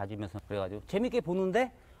많이 가지면서 그래가지고 재밌게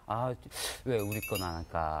보는데 왜 우리 건 안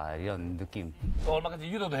할까 이런 느낌. 또 얼마 전에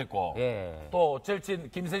유도도 했고. 예. 또 절친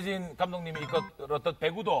김세진 감독님이 이끌었던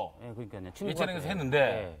배구도 예, 그러니까요. 예체능에서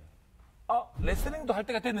했는데 레슬링도 할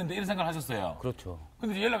때가 됐는데 이런 생각을 하셨어요. 그렇죠.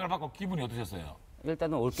 근데 이제 연락을 받고 기분이 어떠셨어요?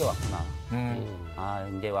 일단은 올 게 왔구나.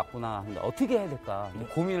 이제 왔구나. 근데 어떻게 해야 될까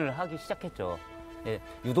고민을 하기 시작했죠. 예,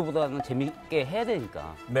 유도보다는 재밌게 해야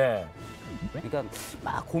되니까. 네. 그러니까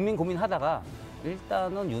막 고민하다가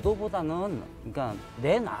일단은 유도보다는 그러니까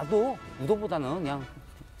내놔도 유도보다는 그냥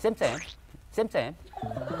쌤.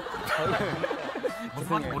 무슨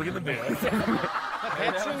말인지 모르겠는데요.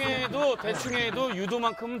 대충 해도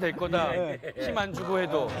유도만큼은 될 거다. 힘 안 주고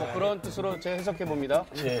해도 뭐 그런 뜻으로 제가 해석해 봅니다.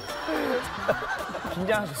 예.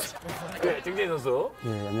 긴장하셨어요. 네, 정재희 선수.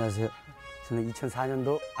 네, 안녕하세요. 저는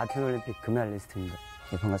 2004년도 아테네 올림픽 금메달리스트입니다.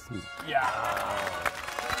 네, 반갑습니다. 이야.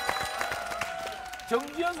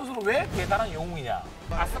 정지현 선수는 왜 대단한 영웅이냐?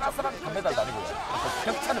 아슬아슬한 금메달도 아니고요. 어떤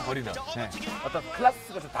격차를 벌이는 어떤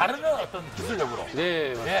클래스가 좀 다른 어떤 기술력으로.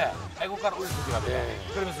 네, 예, 애국가를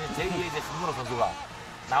올려주기합니다. 그러면서 제2의 이제 신문호 선수가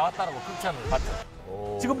나왔다라고 극찬을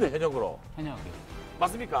받죠. 지금도 현역으로. 현역이요.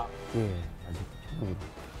 맞습니까? 예, 아직 현역으로.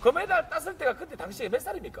 금메달 땄을 때가 그때 당시에 몇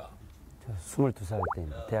살입니까? 저 22살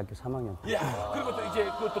때입니다. 대학교 3학년 때. 이야, 그리고 또 이제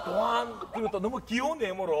그또 동안 그리고 또 너무 귀여운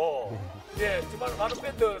외모로 예, 정말 많은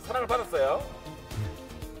팬들 사랑을 받았어요.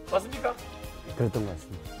 맞습니까? 그랬던 것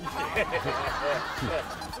같습니다.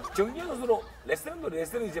 정지현 선수는 레슬링도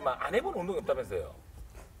레슬링이지만 안 해본 운동이 없다면서요?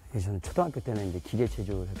 예, 저는 초등학교 때는 이제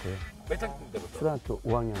기계체조를 했고요. 몇 학년 때부터? 초등학교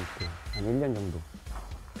 5학년 때 한 1년 정도.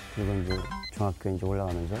 그리고 이제 중학교 이제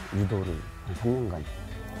올라가면서 유도를 한 3년간.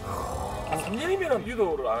 3년이면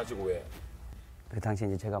유도를 안 하시고 왜? 그 당시에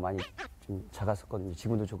이제 제가 많이 좀 작았었거든요.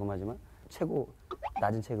 지금도 조금 하지만 최고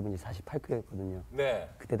낮은 체급은 이제 48kg였거든요. 네.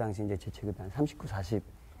 그때 당시 이제 제 체급이 한 39, 40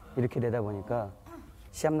 이렇게 되다 보니까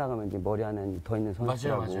시합 나가면 이제 머리 안에 더 있는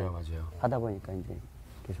선수들하고 맞아요. 하다 보니까 이제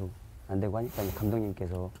계속 안 되고 하니까 이제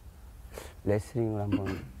감독님께서 레슬링을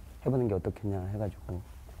한번 해보는 게 어떻겠냐 해가지고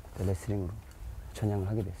레슬링으로 전향을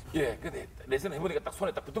하게 됐습니다. 예, 근데 레슬링 해보니까 딱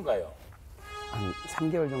손에 딱 붙은가요? 한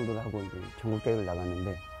 3개월 정도를 하고 이제 전국 대회를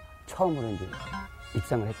나갔는데 처음으로 이제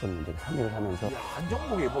입상을 했거든요. 이제 3위를 하면서. 야, 한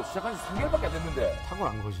종목에 뭐 시작한 지 3개월밖에 안 됐는데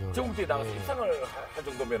타고난 거죠. 전국 대회 나가서 입상을 할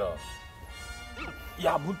정도면은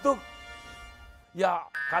야, 문득 야,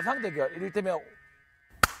 가상 대결 이를테면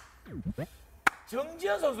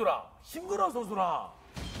정지현 선수랑 신근호 선수랑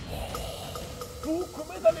두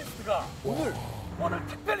금메달리스트가 오늘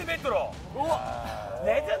특별 이벤트로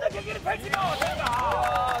레전드 경기를 펼치며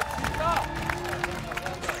제가 진짜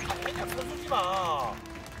그냥 선수지만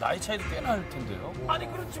나이 차이도 꽤 날 텐데요.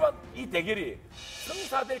 아니 그렇지만 이 대결이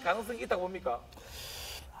성사될 가능성이 있다고 봅니까?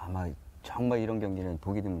 아마 정말 이런 경기는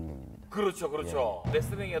보기 드문 경기입니다. 그렇죠.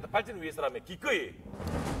 레슬링의 어떤 발전을 위해서라면 기꺼이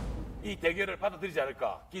이 대결을 받아들이지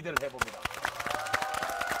않을까 기대를 해봅니다.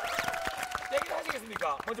 대결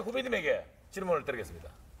하시겠습니까? 먼저 후배님에게 질문을 드리겠습니다.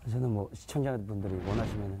 저는 뭐 시청자분들이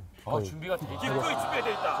원하시면은 준비가 돼 있다. 기꺼이 준비가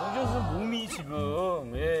돼 있다. 정지현 선수 몸이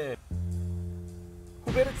지금 예.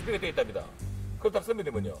 후배는 준비가 돼 있답니다. 그렇다면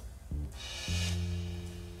선배님은요?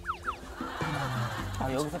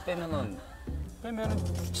 아, 여기서 빼면은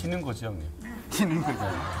지는 거지, 형님. 지는 거죠.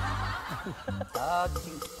 아,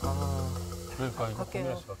 지금 그럴까 이거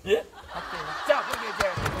할게요. 예? 할게요. 자, 그럼 이제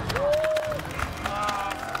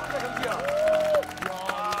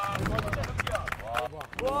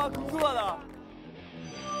와, 궁금하다.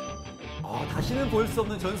 다시는 볼 수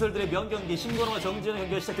없는 전설들의 명경기 신건호와 정지현의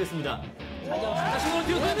경기가 시작됐습니다. 자, 신건호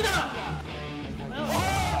뒤로 갑니다.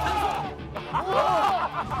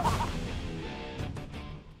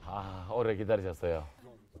 오래 기다리셨어요.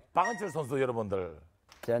 박은철 선수 여러분들.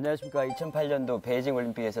 자, 안녕하십니까. 2008년도 베이징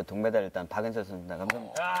올림픽에서 동메달을 딴 박은철 선수입니다.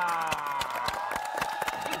 감사합니다.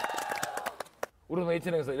 우리는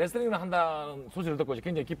H은행에서 레슬링을 한다는 소식을 듣고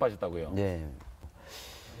굉장히 기뻐하셨다고요? 네.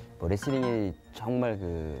 뭐 레슬링이 정말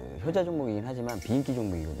그 효자 종목이긴 하지만 비인기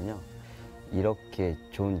종목이거든요. 이렇게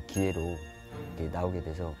좋은 기회로 이렇게 나오게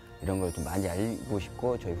돼서 이런 걸 좀 많이 알고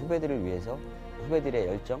싶고 저희 후배들을 위해서 후배들의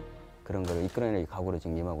열정 그런 걸 이끌어내기 각오로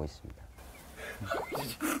지금 임하고 있습니다.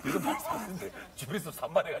 이거 말씀하시는데 주변에서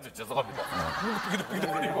산만해가지고 죄송합니다.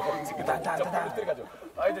 그리고 지금 다 때려가지고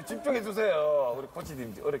이제 집중해 주세요. 우리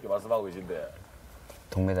코치님 어렵게 말씀하고 계신데.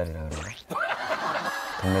 동메달이라 그런가?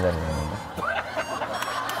 동메달이라 그런가?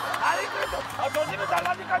 아니 그래도 자존심은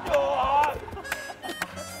잘나니까요.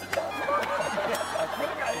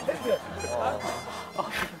 그런 게 아닐 텐데.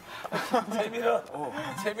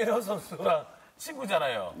 재민호 선수랑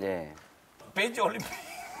친구잖아요. 네. 베이징 올림픽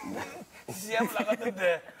시합을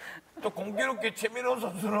나갔는데 또 공교롭게 재민호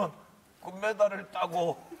선수는 금메달을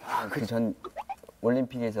따고. 그 전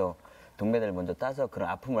올림픽에서 동메달을 먼저 따서 그런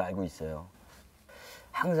아픔을 알고 있어요.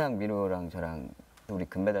 항상 민호랑 저랑 우리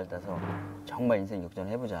금메달 따서 정말 인생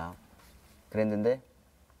역전을 해보자. 그랬는데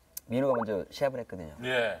민호가 먼저 시합을 했거든요.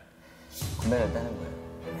 예. 금메달 따는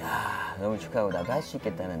거예요. 야, 너무 축하하고 나도 할 수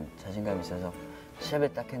있겠다는 자신감이 있어서 시합에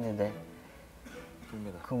딱 했는데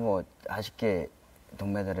그 뭐 아쉽게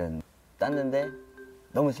동메달은 땄는데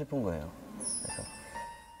너무 슬픈 거예요. 그래서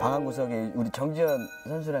방 한 구석에 우리 정지현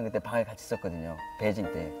선수랑 그때 방을 같이 썼거든요.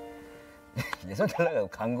 베이징 때. 손 달라고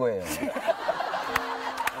간 거예요.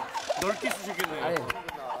 넓게 쓰셨겠네요. 아니,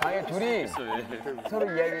 방에 둘이 서로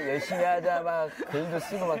이야기 열심히 하자 막 글도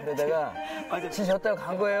쓰고 막 그러다가 지졌다고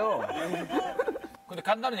간 거예요. 근데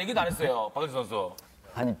간다는 얘기도 안 했어요, 박은지 선수.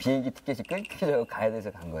 아니 비행기 티켓이 끊기려고 가야 돼서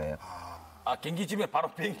간 거예요. 아 경기 집에 바로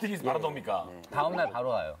비행기 티켓이 바로 돕니까? 다음 날 바로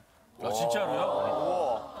와요. 아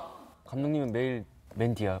진짜로요? 감독님은 매일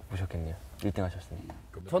맨 뒤에 오셨겠네요. 1등 하셨으니까.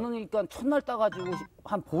 저는 그러니까 첫날 따가지고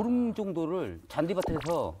한 보름 정도를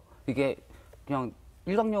잔디밭에서 이게 그냥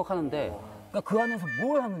일광욕 하는데 그러니까 그 안에서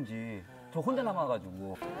뭘 하는지 저 혼자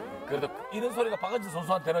남아가지고. 그래도 이런 소리가 박은지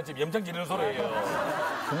선수한테는 지금 염장 지르는 소리예요.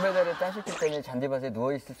 금메달을 따셨기 때문에 잔디밭에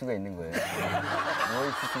누워 있을 수가 있는 거예요. 누워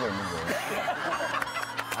있을 수가 있는 거예요.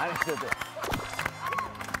 아니 저도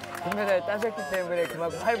금메달을 따셨기 때문에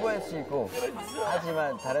그만큼 활보할 수 있고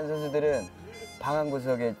하지만 다른 선수들은 방 한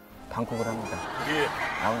구석에 방콕을 합니다. 예.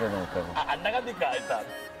 아무 데도 못 가고. 안 나갑니까 일단?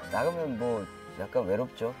 나가면 뭐 약간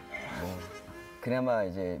외롭죠. 뭐 그나마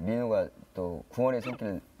이제 민우가 또 구원의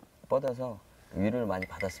손길을 뻗어서 위로를 많이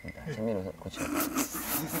받았습니다. 최민우 코치.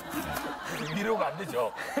 위로가 안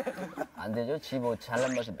되죠. 안 되죠. 지 뭐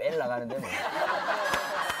잘난 맛이 매일 나가는데 뭐.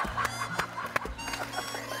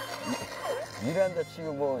 일한다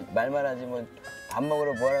치고 뭐 말만 하지 뭐 밥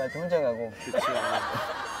먹으러 뭐하러 갈때 혼자 가고. 그치.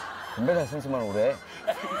 금메달 선수만 오래.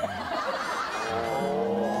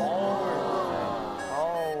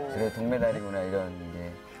 그래 동메달이구나 이런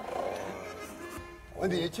게.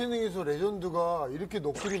 근데 예체능에서 레전드가 이렇게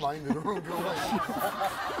너클이 많이 늘어나는 경우가 있어요.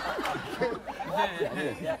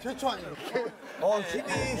 최초 아니에요?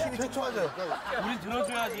 힘이 최초하죠. 우린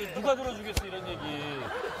들어줘야지. 누가 들어주겠어 이런 얘기.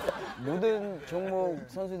 모든 종목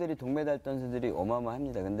선수들이 동메달 선수들이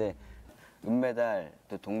어마어마합니다. 근데 은메달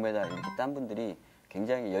또 동메달 이렇게 딴 분들이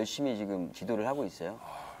굉장히 열심히 지금 지도를 하고 있어요.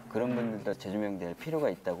 그런 분들도 재조명될 필요가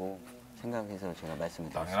있다고 생각해서 제가 말씀을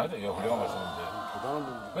드렸습니다. 당연하죠. 예, 훌륭한 말씀인데. 대단한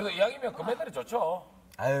분들. 그래서 이왕이면 금메달이 좋죠.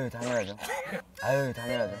 아유 당연하죠. 아유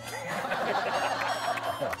당연하죠.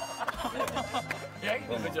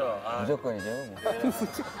 이왕이면 그죠. 무조건이죠. 뭐.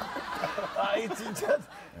 아, 이 진짜,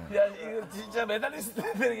 야, 이거 진짜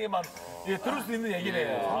메달리스트들에게만 예, 들을 수 있는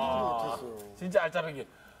얘기네요. 아, 진짜 알짜배기.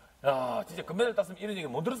 야, 진짜 금메달 땄으면 이런 얘기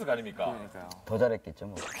못 들었을 거 아닙니까? 그러니까요. 더 잘했겠죠,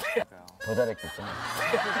 뭐. 더 잘했겠죠. 뭐.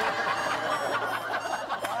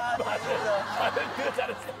 다들 더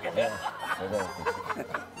잘했을 거야. 더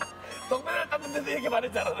잘했겠죠. 동메달 땄는데도 이렇게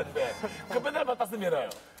말했지 않았는데 금메달만 땄으면은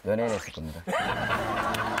연예인 했을 겁니다.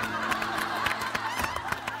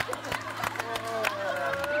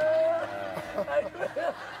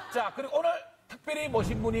 자, 그리고 오늘 특별히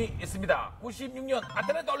모신 분이 있습니다. 96년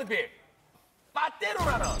아틀란타 올림픽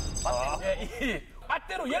빠떼로라는 예, 이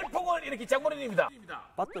빠떼로 열풍을 일으킨 장본인입니다.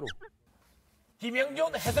 빠떼로.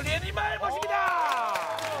 김영준 해설위원님을 모십니다.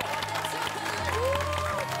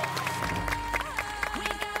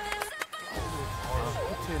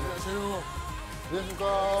 안녕하세요. 안녕하십니까.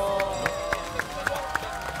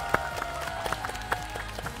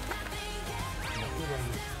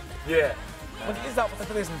 예, 먼저 인사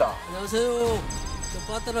부탁드리겠습니다. 안녕하세요.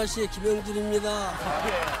 저 바트라시의 김영준입니다.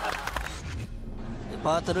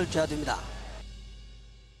 바트를 줘야 됩니다.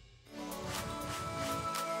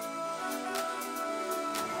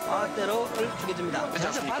 바트를 주게 됩니다.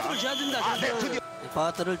 바트를 줘야 됩니다.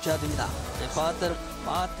 바트를 줘야 됩니다.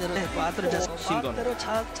 바트를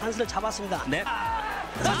찬스를 잡았습니다. 네.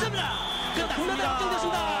 잡습니다. 금메달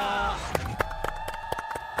확정됐습니다.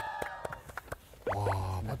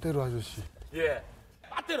 와, 빠떼로 아저씨. 예,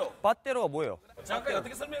 빠떼로. 빠떼로가 뭐예요? 잠깐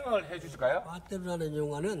어떻게 설명을 해주실까요? 빠떼로라는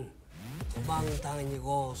용어는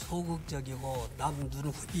도망다니고 소극적이고 남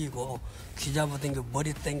눈 후비고 귀잡아당기고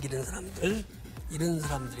머리 당기는 사람들, 이런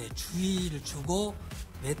사람들의 주의를 주고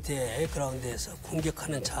매트의 그라운드에서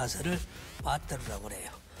공격하는 자세를 빠떼로라고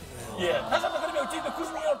그래요. 예, 다시 한번 그러면 지금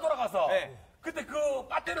 96년으로 돌아가서 그때 그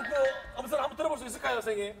빠떼로 그 음성을 한번 들어볼 수 있을까요,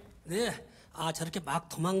 선생님? 네, 아 저렇게 막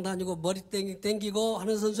도망다니고 머리 땡기고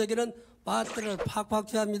하는 선수에게는 빠떼로를 팍팍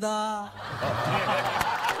취합니다.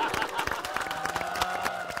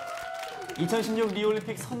 2016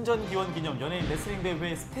 리올림픽 선전 기원 기념 연예인 레슬링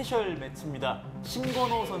대회 스페셜 매치입니다.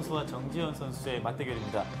 심건호 선수와 정지현 선수의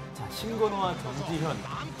맞대결입니다. 자, 심건호와 정지현,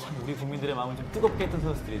 참 우리 국민들의 마음을 좀 뜨겁게 했던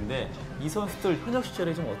선수들인데 이 선수들 현역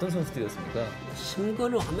시절에 좀 어떤 선수들이었습니까?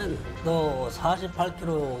 심건호 하면 너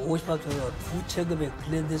 48kg, 58kg 두 체급의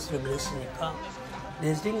글래디스를 했으니까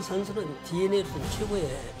레슬링 선수는 DNA로서는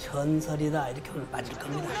최고의 전설이다 이렇게 하면 맞을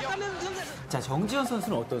겁니다. 자, 정지현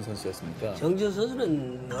선수는 어떤 선수였습니까? 정지현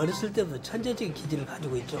선수는 어렸을 때부터 천재적인 기질을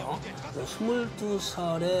가지고 있죠.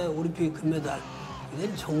 22살에 올림픽 금메달,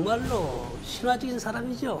 이건 정말로 신화적인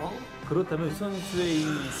사람이죠. 그렇다면 이 선수의 이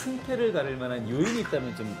승패를 가를 만한 요인이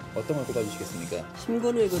있다면 좀 어떤 걸 꼽아주시겠습니까?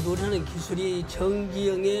 신건우의 그 노래하는 기술이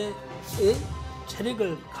정기영의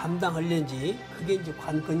체력을 감당하려는지 그게 이제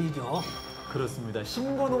관건이죠. 그렇습니다.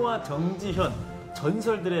 신건우와 정지현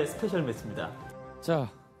전설들의 스페셜 매치입니다.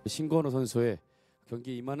 자, 신건우 선수의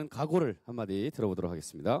경기에 임하는 각오를 한마디 들어보도록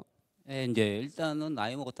하겠습니다. 네, 이제 일단은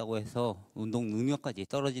나이 먹었다고 해서 운동 능력까지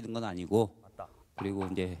떨어지는 건 아니고 그리고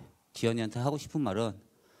이제 지현이한테 하고 싶은 말은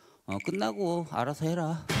끝나고 알아서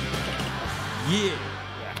해라.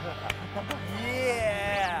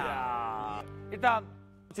 일단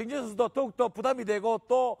정지현 선수도 더욱더 부담이 되고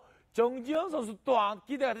또 정지현 선수 또한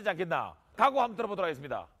기대가 되지 않겠나. 각오 한번 들어보도록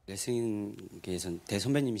하겠습니다. 레슬링계에선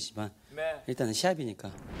대선배님이시지만 네. 일단은 시합이니까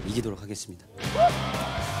이기도록 하겠습니다.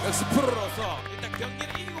 역시 프로로서 일단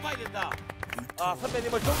경기를 이기고 봐야 된다.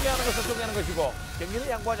 선배님을 존경하는 것은 존경하는 것이고 경기는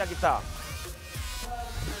양보하지 않겠다.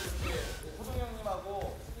 호동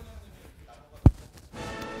형님하고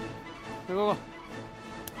그거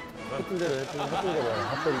했던 대로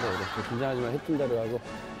이렇게 긴장하지만 했던 대로 하고.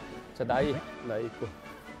 자, 나이 있고.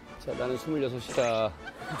 자, 나는 26이다.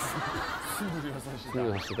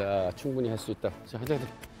 26이다. 충분히 할 수 있다. 자, 하자.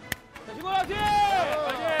 신건우지!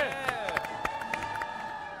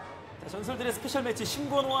 자, 전설들의 스페셜 매치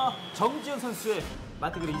신건우와 정지현 선수의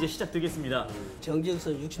맞대결이 이제 시작되겠습니다. 정지현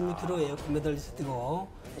선수 66kg의 금메달리스트고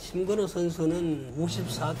신건우 선수는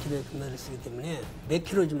 54kg의 금메달리스트이기 때문에 몇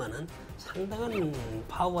킬로지만은 상당한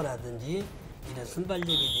파워라든지 이런 순발력에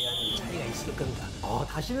대한 차이가 있을 겁니다.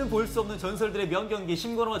 다시는 볼 수 없는 전설들의 명경기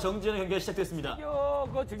신건우와 정지현의 경기가 시작됐습니다.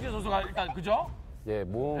 그 정지현 선수가 일단 그죠? 예,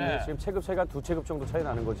 몸 네. 지금 체급 차이가 2체급 정도 차이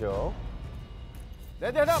나는 거죠.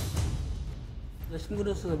 네, 대답.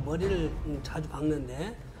 신건우 선수 머리를 자주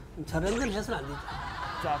박는데 저런 건 해서는 안 되죠.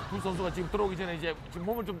 자, 두 선수가 지금 들어오기 전에 이제 지금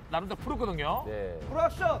몸을 좀 나름대로 풀었거든요. 네.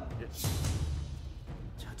 프로액션.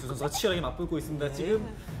 자, 두 선수가 치열하게 맞붙고 있습니다.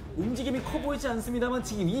 지금 움직임이 커 보이지 않습니다만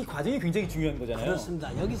지금 이 과정이 굉장히 중요한 거잖아요.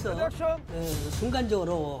 그렇습니다. 여기서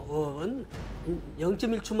순간적으로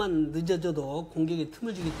 0.1초만 늦어져도 공격에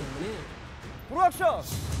틈을 주기 때문에 프로액션.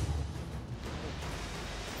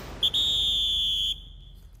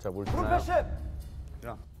 자, 뭘 주나요? 프로패션.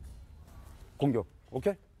 공격.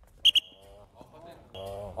 오케이?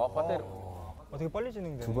 배터리. 되게 빨리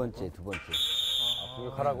진행되네. 두 번째.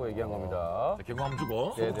 공격하라고 얘기한 겁니다. 경고 한번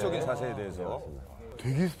주고. 소극적인 자세에 대해서.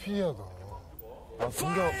 되게 스피디하다.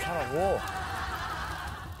 공격하라고.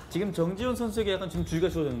 지금 정지현 선수에게 약간 지금 주의가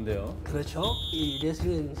주어졌는데요. 그렇죠. 이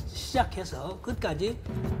레슬링 시작해서 끝까지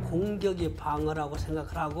공격이 방어라고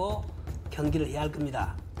생각을 하고 경기를 해야 할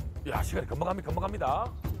겁니다. 야, 시간이 금방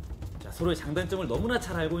갑니다. 자, 서로의 장단점을 너무나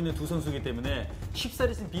잘 알고 있는 두 선수이기 때문에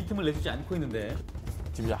쉽사리 쓴 빈틈을 내주지 않고 있는데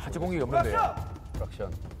지금 하체 공격이 없는데요.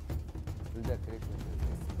 프락션. 둘다 그랬고.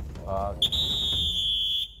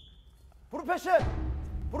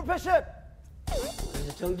 프로패션.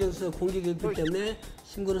 그래서 정지현 선수 공격이 없기 때문에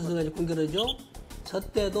신건우 선수가 이제 공격을 하죠. 저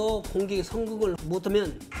때도 공격에 성공을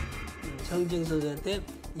못하면 정지현 선수한테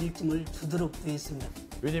 1점을 주도록 되어 있습니다.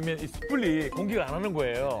 왜냐면 이 스플릿 공격을 안 하는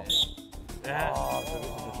거예요. 예.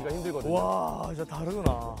 기가 힘들거든요. 와, 진짜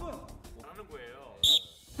다르구나. 하는 거예요.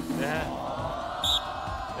 예.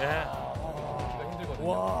 기가 힘들거든요.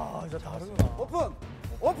 와, 진짜 다르구나.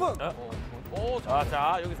 오픈.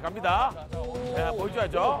 자, 여기서 갑니다. 예,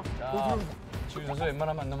 보여줘야죠. 지훈 선수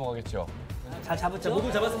웬만하면 안 넘어가겠죠. 잘 잡았죠? 자,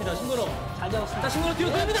 목을 잡았습니다. 신건우. 잘 잡았습니다. 자, 신건우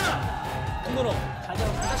뒤로 돌립니다. 신건우. 잘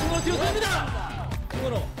잡았습니다. 자, 신건우 뒤로 돌립니다.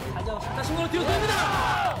 신건우. 잘 잡았습니다. 자, 신건우 뒤로 돌립니다.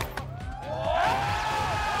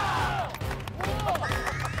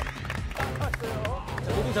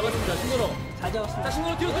 자, 목을 잡았습니다. 신건우. 잘 잡았습니다. 자,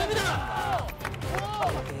 신건우 뒤로 돌립니다.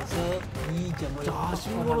 그래서 2점을 자,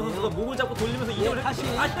 신건우 선수가 몸을 잡고 돌리면서 이점을 네,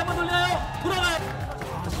 다시. 다시 한번 돌려요. 돌아가요.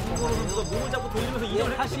 자, 신건우 선수가 몸을 잡고 돌리면서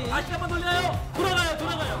이점을 다시. 다시 한번 돌려요. 돌아가요.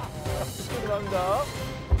 들어갑니다.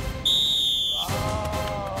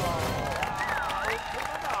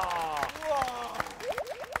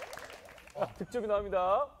 득점이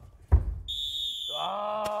나옵니다.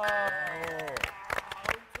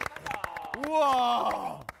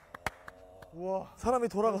 우와, 사람이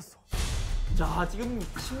돌아갔어. 자, 지금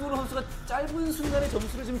신건우 선수가 짧은 순간에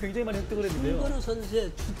점수를 지금 굉장히 많이 획득을 했는데요. 신건우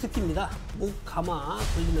선수의 주특기입니다. 목 감아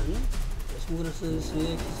돌리는 신건우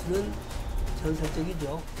선수의 기술은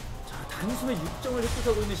전설적이죠. 자, 단숨에 6점을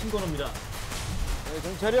획득하고 있는 신건우입니다. 네,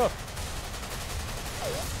 정차력.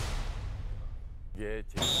 이게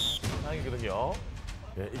재미있는 상황이거든요.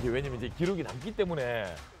 예, 이게 왜냐면 이제 기록이 남기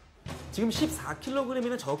때문에 지금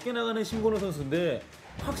 14kg이나 적게 나가는 신건우 선수인데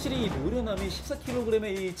확실히 이 노련함이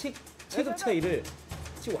 14kg의 이 체급 차이를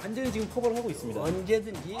지금 완전히 지금 커버를 하고 있습니다.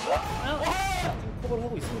 언제든지 지금 커버를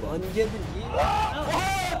하고 있습니다.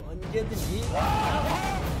 언제든지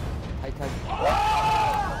타이트하게.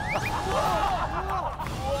 우와.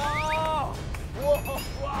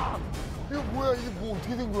 이거 뭐야? 이게 뭐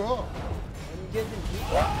어떻게 된 거야? 언제든지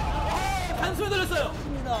한숨에 들렸어요.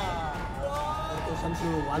 맞습니다. 또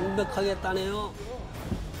삼수를 완벽하게 따네요.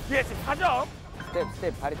 예, 지금 4점.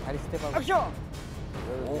 스텝, 다리 스텝하고. 액션.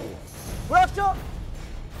 브락션.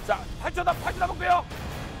 자, 8점 남았고요.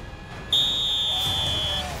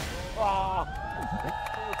 와.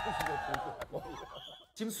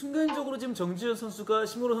 지금 순간적으로 지금 정지현 선수가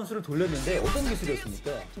심으로 선수를 돌렸는데 어떤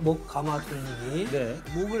기술이었습니까? 목 감아 돌리기. 네.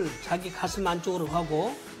 목을 자기 가슴 안쪽으로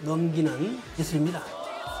하고 넘기는 기술입니다.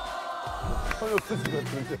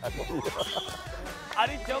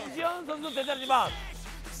 아니 정지현 선수 대단하지만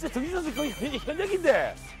진짜 정지현 선수 거의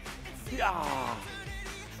현역인데. 이야.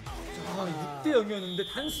 자, 6대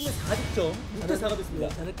 0이었는데 단숨에 4득점, 6대 4가 됐습니다.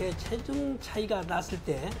 저렇게 체중 차이가 났을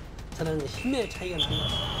때 저는 힘의 차이가 납니다.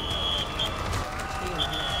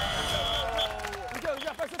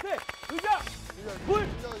 의자, 빨리 세트! 의자! 물!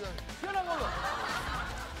 시원한 걸로!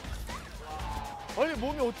 아니,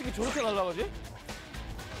 몸이 어떻게 저렇게 날아가지?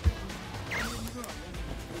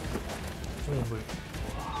 좋은 물.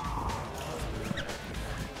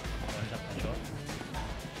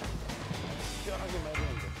 시원하게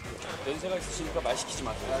마시는데. 연세가 있으시니까 말 시키지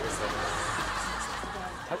마세요. 알겠어요.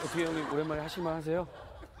 어떻게 형님 오랜만에 하실만 하세요?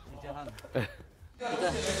 이제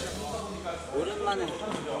그러니까 오랜만에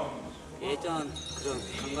예전 그런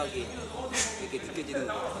감각이 이렇게 느껴지는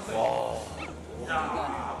거예요.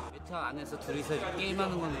 그러니까 매트아웃 안에서 둘이서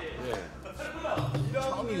게임하는 건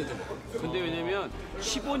처음이거든요. 근데 왜냐면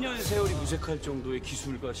 15년 세월이 무색할 정도의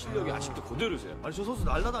기술과 실력이 아직도 그대로세요. 아니 저 선수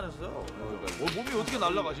날라다녔어요. 몸이 어떻게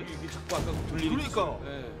날라가지? 이게 자꾸 아까 돌리는 그러니까.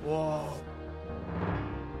 네. 와.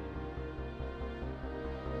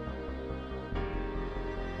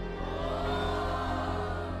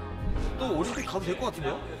 또 올림픽 가도 될 것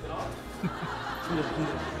같은데요?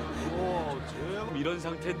 이런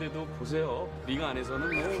상태인데도 보세요. 링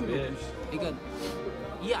안에서는 뭐. 네. 그러니까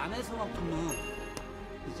이 안에서만큼은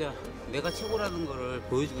진짜 내가 최고라는 거를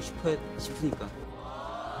보여주고 싶으니까.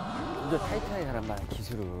 좀 더 타이트하게 하란 말이야,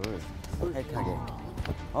 기술을. 타이트하게.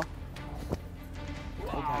 어?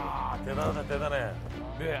 타이트하게. 대단하다, 대단해.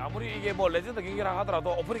 네, 아무리 이게 뭐 레전드 경기라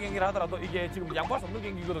하더라도, 오프닝 경기라 하더라도 이게 지금 양보할 수 없는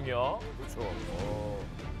경기거든요. 그렇죠.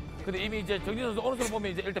 근데 이미 이제 정진 선수 어느 순간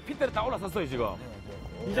보면 이제 일단 핏대로 다 올라섰어요, 지금.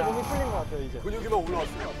 이제 몸이 풀린 것 같아요, 이제. 근육이 막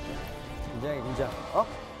올라왔어요. 긴장.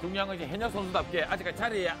 중요한 건 이제 현역 선수답게 아직까지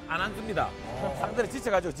자리에 안 앉습니다. 상대를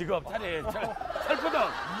지쳐가지고 지금 자리에 철거든.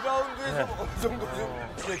 2라운드에서 어느 정도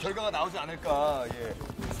좀 결과가 나오지 않을까. 예.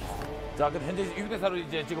 자, 근데 현재 6대 4로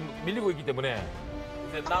이제 지금 밀리고 있기 때문에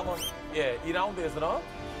이제 남은 2라운드에서는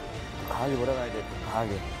강하게 몰아가야 돼,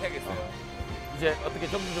 강하게. 해야겠어요. 이제 어떻게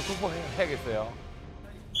점수를 극복해야겠어요.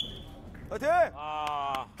 화이팅!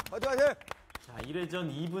 아, 화이팅! 자,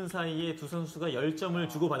 1회전 2분 사이에 두 선수가 10점을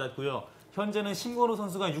주고받았고요. 현재는 신건호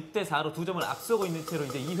선수가 6대 4로 2점을 앞서고 있는 채로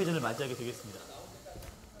이제 2회전을 맞이하게 되겠습니다.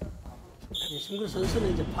 신구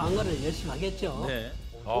선수는 이제 방어를 열심히 하겠죠. 네.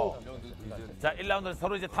 자, 1라운드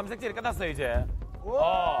서로 이제 탐색질이 끝났어요, 이제.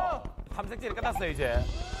 탐색질이 끝났어요, 이제.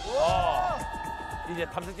 이제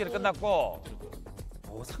탐색질이 끝났고.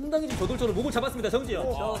 상당히 좀 저돌적으로 목을 잡았습니다, 정지현.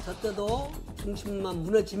 저 때도 중심만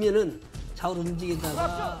무너지면은 좌우로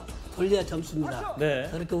움직이다가 돌려야 점수입니다. 네.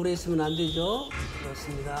 저렇게 오래 있으면 안 되죠.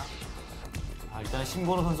 그렇습니다. 일단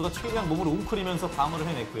신건호 선수가 최대한 몸을 웅크리면서 방어를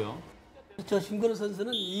해냈고요. 그렇죠. 신건호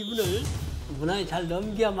선수는 2분을 무난히 잘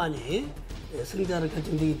넘겨야만이 승자를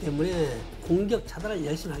결정되기 때문에 공격 차단을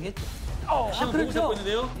열심히 하겠죠. 시험 보고 잡고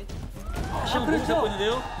있는데요. 시험 보고 잡고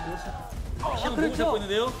있는데요. 시험 보고 잡고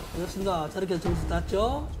있는데요. 그렇습니다. 저렇게 점수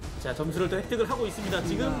땄죠. 자, 점수를 또 획득을 하고 있습니다.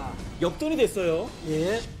 지금 역전이 됐어요.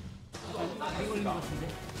 예.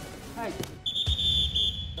 타임.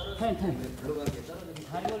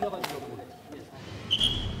 다리 걸려가지고.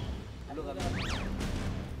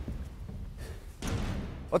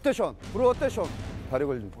 어때션? 브로 어때션? 다리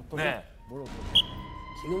걸린. 네.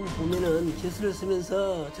 지금 보면은 기술을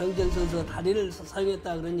쓰면서 정지현 선수가 다리를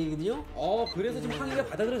사용했다 그런 얘기거든요. 그래서 지금 항의가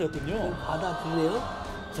받아들여졌군요. 받아들이네요.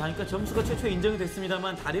 자, 그러니까 점수가 최초 인정이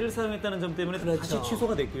됐습니다만 다리를 사용했다는 점 때문에 그렇죠. 다시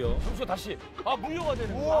취소가 됐고요. 점수가 다시. 무효가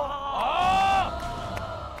되는 거야.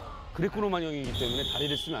 그레코로만 형이기 때문에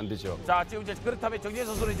다리를 쓰면 안 되죠. 자, 지금 이제 그렇다면 정진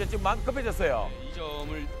선수는 이제 지금 마음 급해졌어요. 이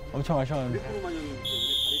점을 엄청 아쉬웠는데. 그레코로만 형이기 때문에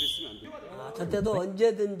다리를 쓰면 안 돼요. 저 때도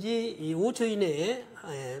언제든지 이 5초 이내에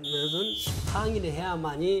무슨 항의를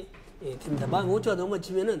해야만이 됩니다. 만 5초가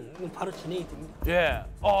넘어지면은 바로 진행이 됩니다. 예.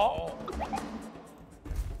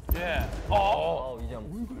 예. 이점.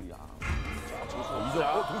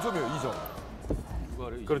 동점이에요, 2점.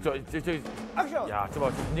 그렇죠. 액션! 야, 저봐,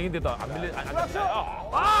 현정인데도 안 밀려. 액션!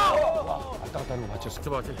 왔다 갔다 하는 거 맞췄어.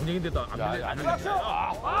 저봐, 현정인데도 안 밀려. 안 밀려.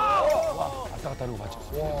 왔다 갔다 하는 거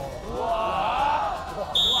맞췄어.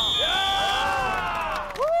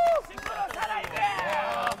 신고로 살아있네!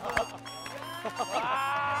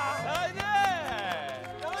 살아있네!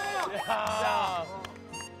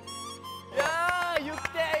 야,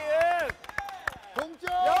 6대6! 동점!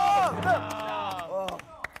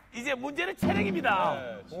 이제 문제는 체력입니다.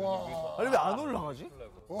 아니, 왜 안 올라가지?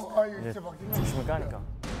 와, 이거 진짜 막. 중심을 까니까.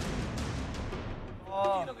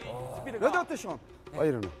 레드 어테션.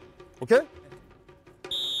 일어나. 오케이?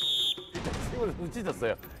 친구를 눈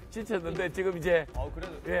찢었어요. 찢었는데 지금 이제.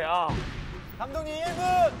 그래도. 예, 감독님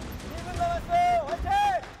 1분 남았어요. 화이팅!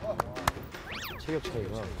 체격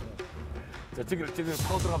차이가. 자, 지금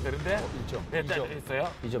파고 들어가면 되는데. 1점. 네,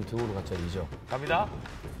 했어요. 2점 등으로 갔죠, 2점. 갑니다.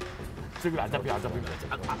 지금 안 잡힙니다.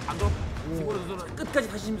 안 돼. 신고로 선수는 끝까지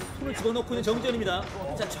다시 손을 집어넣고 있는 정지현입니다.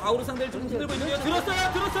 자, 좌우로 상대를 좀 흔들고 있는데요. 들었어요!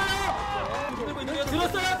 흔들고 있는데요.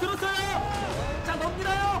 들었어요! 자,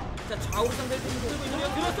 넘기나요? 자, 좌우로 상대를 좀 흔들고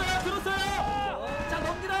있는데요. 들었어요! 자,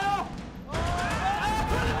 넘기나요?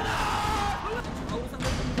 좌우로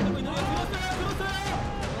상대를 좀 흔들고 있는데요. 들었어요!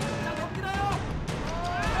 자, 넘기나요?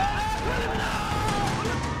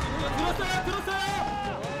 들었어요!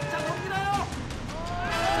 자, 넘기나요?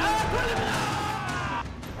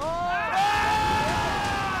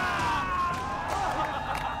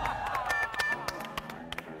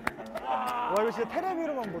 와, 이거 진짜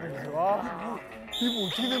테레비로만 보는 거죠. 와. 이거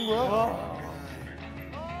어떻게 된 거야?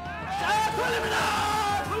 자, 걸립니다!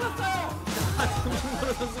 걸렸어요! 자,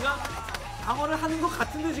 신고로 선수가 방어를 하는 것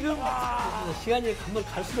같은데 지금. 시간이 가면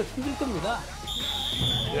갈수록 힘들 겁니다.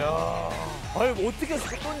 야, 아니 뭐 어떻게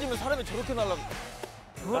던지면 사람이 저렇게 날라?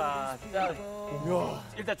 자,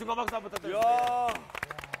 일단 중간 박수 한번 부탁드립니다.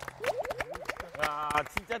 야,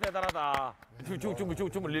 진짜 대단하다.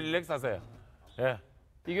 충분히 릴렉스 하세요. 예.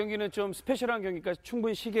 이 경기는 좀 스페셜한 경기니까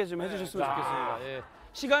충분히 쉬게 좀 해주셨으면 좋겠습니다. 예.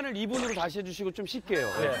 시간을 2분으로 다시 해주시고 좀 쉴게요.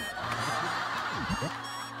 예.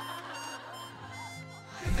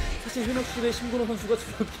 사실 현역실의 신고로 선수가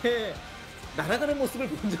저렇게 날아가는 모습을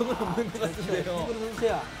본 적은 없는 것 같은데요. 신고로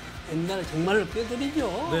선수야 옛날에 정말로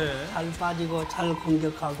뼈들이죠. 네. 잘 빠지고 잘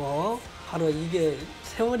공격하고 바로 이게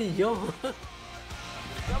세월이죠.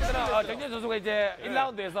 정진 선수가 이제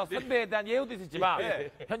 1라운드에서 선배에 대한 예우도 있었지만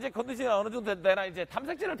현재 컨디션이 어느 정도 되나 이제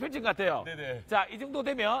탐색전을 펼친 것 같아요. 자, 이 정도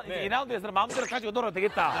되면 이제 2라운드에서는 마음대로 가지고 놀아도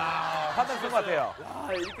되겠다. 판단 쓴것 같아요.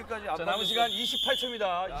 이렇게까지 자, 남은 시간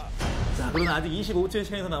 28초입니다. 자, 그러나 아직 25초의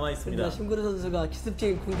시간이 더 남아 있습니다. 신고로 선수가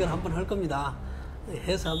기습적인 공격을 한번 할 겁니다.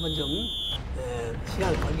 해서 한번 좀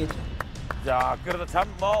시간을 벌겠죠. 자, 그래도 참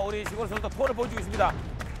우리 신고로 선수도 톤을 보여주고 있습니다.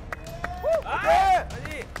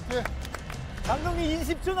 감독님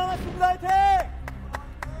 20초 남았습니다. 화이팅!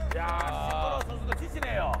 야, 신고로 선수도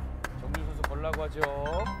지치네요. 정준 선수 걸라고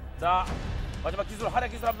하죠. 자, 마지막 기술,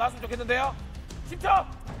 활약 기술 한번 나왔으면 좋겠는데요. 10초!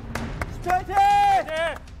 10초 화이팅!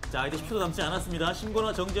 자, 이제 10초도 남지 않았습니다.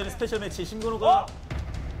 신고노와 정지현의 스페셜 매치. 신고노가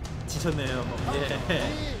지쳤네요. 예.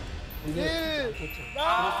 그렇습니다.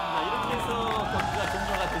 이렇게 해서 경기가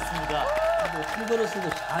종료가 됐습니다. 신고로 선수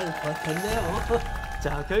잘 버텼네요.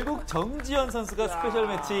 자, 결국 정지현 선수가 스페셜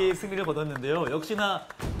매치 승리를 거뒀는데요. 역시나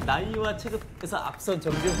나이와 체급에서 앞선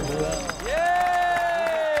정지현 선수가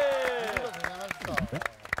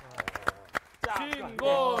자,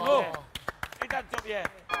 신고노! 일단 좀,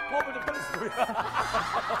 호흡을 좀 떨어지고요.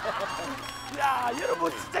 야,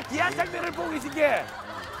 여러분 진짜 귀한 장면을 보고 계신 게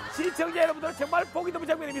시청자 여러분들 정말 보기 드문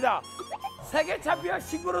장면입니다. 세계 챔피언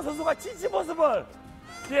신고노 선수가 지친 모습을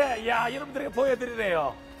여러분들에게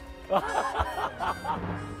보여드리네요.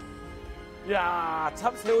 야,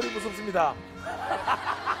 참 세월이 무섭습니다.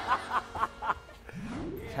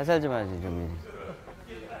 살살 좀 하지 좀.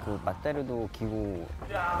 그 맞다리도 기고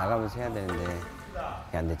나가면서 해야 되는데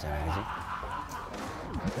그게 안 됐잖아,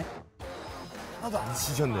 그지? 하나도 안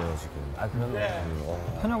치셨네요 지금. 그러네.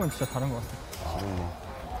 현역은 진짜 다른 것 같아요. 지금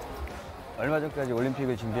얼마 전까지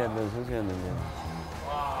올림픽을 준비하던 선수였는데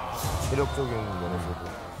체력적인 면에서도.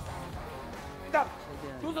 일단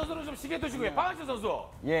두 선수는 좀 쉬게 두시고요. 박한신 선수.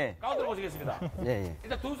 예. 가운데로 모시겠습니다. 예.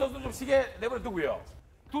 일단 두 선수는 좀 쉬게 내버려 두고요.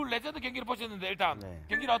 두 레전드 경기를 보셨는데 일단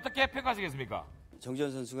경기를 어떻게 평가하시겠습니까?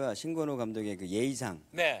 정지현 선수가 신건호 감독의 그 예의상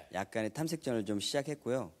네. 약간의 탐색전을 좀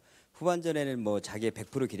시작했고요. 후반전에는 뭐 자기의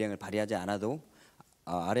 100% 기량을 발휘하지 않아도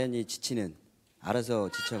아련히 지치는 알아서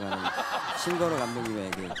지쳐가는 신건호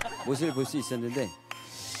감독님의 그 모습을 볼 수 있었는데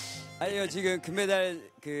아니요 지금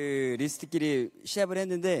금메달 그 리스트끼리 시합을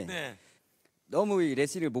했는데 너무 이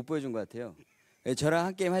레슬링을 못 보여준 것 같아요. 저랑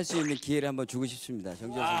한 게임 할 수 있는 기회를 한번 주고 싶습니다.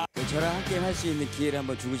 정지현 선수. 저랑 한 게임 할 수 있는 기회를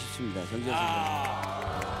한번 주고 싶습니다. 정지현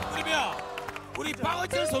선수. 그러면 우리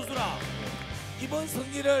박은철 선수랑 이번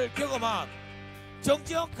승리를 경험한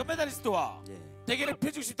정지현 금메달리스트와 대결을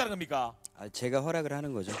펼치고 싶다는 겁니까? 제가 허락을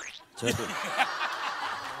하는 거죠. 저도.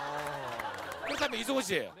 그렇다면 이승호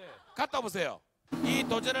씨, 갔다 오세요. 이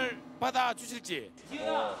도전을 받아주실지.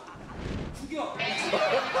 죽여.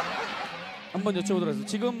 한번 여쭤보도록 하겠습니다.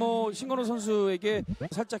 지금 뭐 신건호 선수에게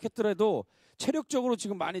살짝 했더라도 체력적으로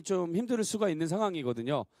지금 많이 좀 힘들 수가 있는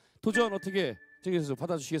상황이거든요. 도전 어떻게 정지현 선수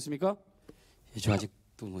받아주시겠습니까? 저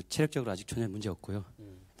아직도 뭐 체력적으로 아직 전혀 문제 없고요.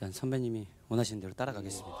 일단 선배님이 원하시는 대로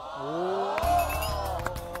따라가겠습니다.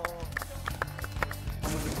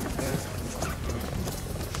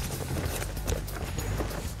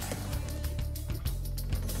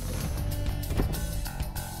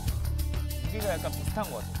 여기가 약간 비슷한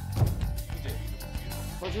것 같아요.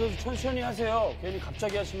 그지? 천천히 하세요. 괜히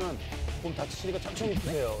갑자기 하시면 몸 다치시니까 천천히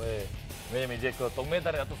푸세요. 예. 왜냐면 이제 그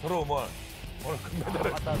동메달의 또 서러움을 오늘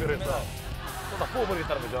금메달을 그래서 또 다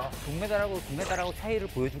뽑아버리겠다는 거죠. 동메달하고 차이를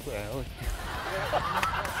보여줄 거예요.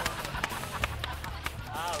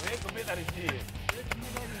 아, 왜 금메달인지.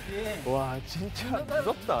 와, 진짜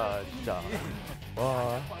무섭다, 진짜.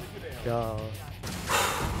 와, 야.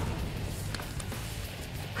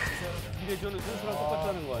 근데 저는 선수랑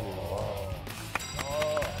똑같다는 거 아니에요?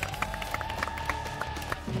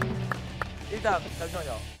 일단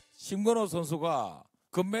잠시만요. 신건호 선수가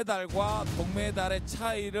금메달과 동메달의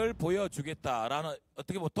차이를 보여주겠다라는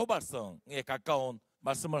어떻게 보면 도발성에 가까운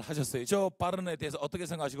말씀을 하셨어요. 저 발언에 대해서 어떻게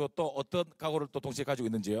생각하시고 또 어떤 각오를 또 동시에 가지고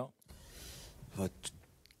있는지요?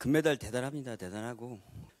 금메달 대단합니다. 대단하고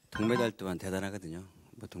동메달 또한 대단하거든요.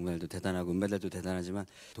 뭐 동메달도 대단하고 은메달도 대단하지만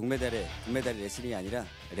금메달이 레슬링이 아니라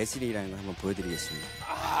레슬링이라는 걸 한번 보여드리겠습니다.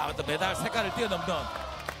 어떤 메달 색깔을 뛰어넘는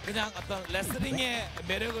그냥 어떤 레슬링의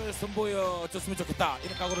매력을 선보여줬으면 좋겠다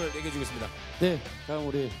이런 각오를 얘기해 주겠습니다. 네, 다음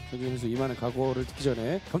우리 정지현 선수 이만한 각오를 듣기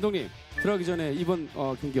전에 감독님 들어가기 전에 이번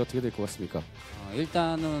경기 어떻게 될 것 같습니까?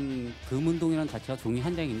 일단은 금운동이라는 자체가 종이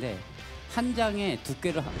한 장인데 한 장의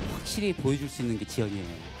두께를 확실히 보여줄 수 있는 게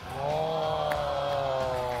지연이에요.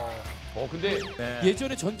 근데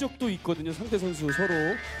예전에 전적도 있거든요. 상대 선수 서로.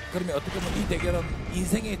 그러면 어떻게 보면 이 대결은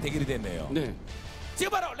인생의 대결이 됐네요. 네.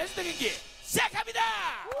 지금 바로 레슬링 경기 시작합니다.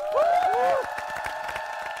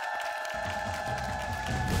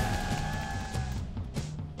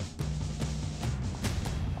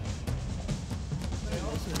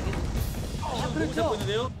 그렇죠.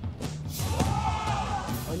 있는데요.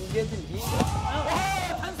 언제든지.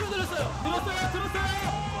 단수 들었어요. 들었어요.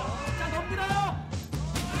 자, 넘기나요?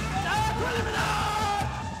 자, 돌립니다.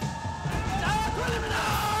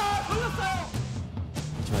 돌렸어요.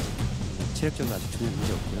 저 아직 체력적으로 아직 전혀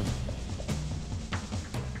문제 없고요.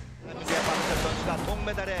 박은철 선수가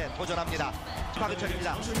동메달에 도전합니다.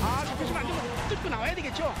 박은철입니다. 잡히시면 안 되고 뜯고 나와야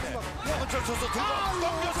되겠죠? 박은철 선수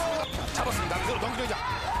넘겼습니다. 잡았습니다. 그대로 넘겨자.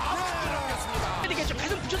 넘겼습니다. 되겠죠.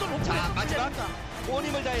 가슴 붙여도 높은 마지막 온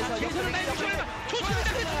힘을 다해서 최선을 다해주시면 좋습니다.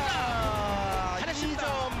 됐습니다.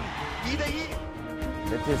 잘했습니다. 2대2.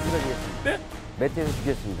 매트에 쓰러지겠습니다. 네? 매트에서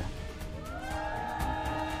죽였습니다.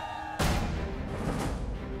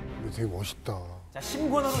 이거 되게 멋있다. 자,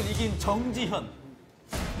 신권호를 이긴 정지현.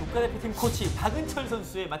 국가대표팀 코치 박은철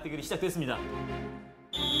선수의 맞대결이 시작됐습니다.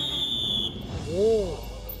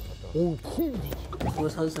 그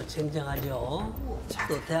선수 쟁쟁하죠.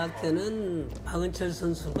 또 대학 때는 박은철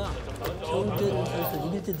선수가 정지현 선수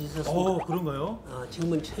이길 때도 있었습니다. 그런가요?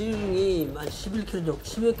 지금은 체중이 한 11kg,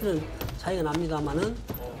 10여 kg 차이가 납니다만은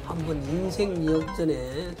한번 인생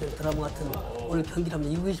역전에 드라마 같은 오늘 경기를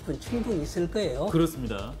한번 이기고 싶은 충동이 있을 거예요.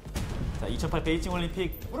 그렇습니다. 자, 2008 베이징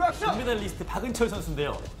올림픽 금메달리스트 박은철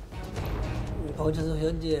선수인데요. 박은철 선수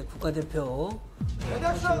현재 국가대표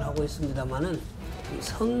활동을 하고 있습니다만은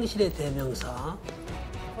성실의 대명사.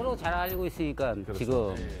 서로 잘 알고 있으니까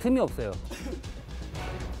지금 틈이 없어요.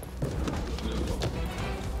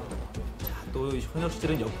 또 현역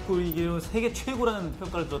시절은 옆구리기로 세계 최고라는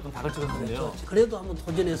평가를 들었던 박은철 선수인데요. 그래도 한번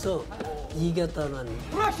도전해서 이겼다는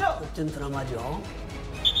역전 드라마죠.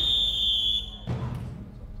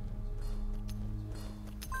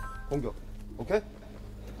 공격. 오케이?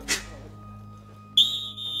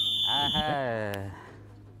 아하.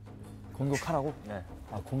 공격하라고? 네.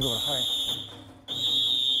 공격을 하래.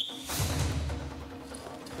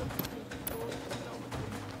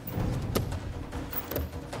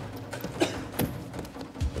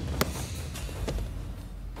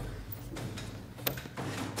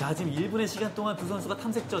 자, 지금 1분의 시간 동안 두 선수가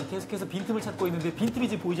탐색전 계속해서 빈틈을 찾고 있는데 빈틈이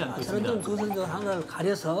지금 보이지 않고 있습니다. 저는 두 선수가 하나를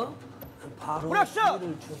가려서 바로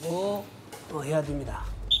기회를 주고 해야 됩니다.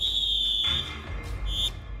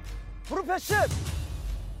 프로패션.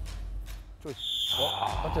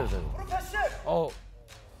 빠뜨려 자,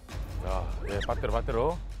 예,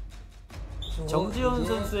 빠뜨려. 정지현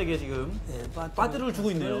선수에게 지금 빠뜨를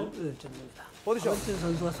주고 있네요. 박은철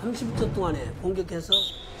선수가 30초 동안에 공격해서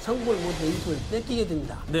성공을 못해 인수를 뺏기게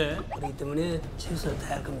됩니다. 네. 그렇기 때문에 최선을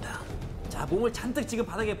다할 겁니다. 자, 몸을 잔뜩 지금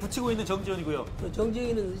바닥에 붙이고 있는 정지현이고요.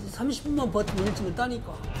 정지현이는 30분만 버티면 1점을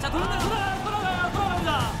따니까. 자, 돌아갑니다.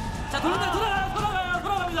 자, 돌아갑니다.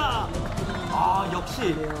 아,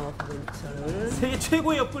 역시 세계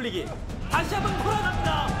최고의 옆굴리기. 다시 한번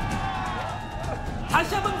돌아갑니다.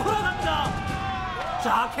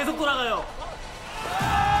 자, 계속 돌아가요.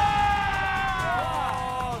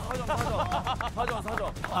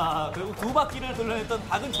 사정. 아, 결국 두 바퀴를 돌려냈던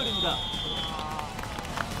박은철입니다.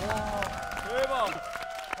 대박.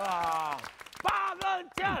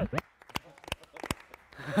 박은철.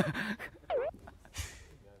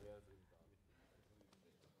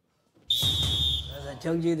 그래서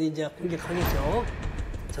정지현이 이제 공격하겠죠.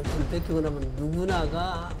 점수를 뺏기고 나면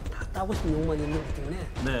누구나가 다 따고 싶은 욕망이 있는 거기 때문에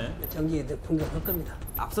네. 정지현이 공격할 겁니다.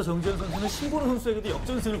 앞서 정지현 선수는 신고로 선수에게도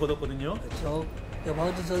역전승을 거뒀거든요. 그렇죠.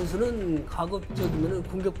 박은철 선수는 가급적이면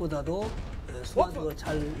공격보다도 수비적으로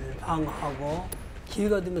잘 방어하고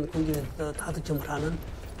기회가 되면 공격에서 다득점을 하는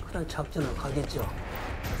그런 작전을 가겠죠.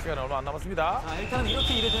 시간 얼마 안 남았습니다. 자, 일단 이렇게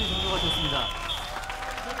 1회전이 종료가 됐습니다.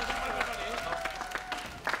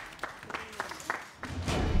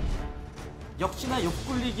 역시나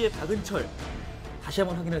옆굴리기의 박은철. 다시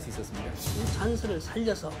한번 확인할 수 있었습니다. 이 찬스를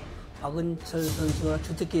살려서 박은철 선수가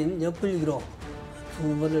주특기인 옆굴리기로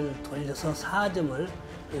두 번을 돌려서 4점을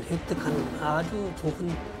획득하는 아주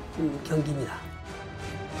좋은 경기입니다.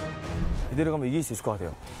 이대로 가면 이길 수 있을 것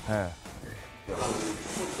같아요. 네.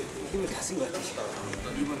 힘을 다 쓴 것 같아요.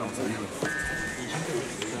 2분 남았어, 2분.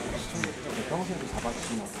 평소에도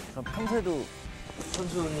잡아주시고. 그럼 평소에도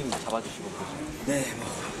선수님 잡아주시고 그러시나요? 네,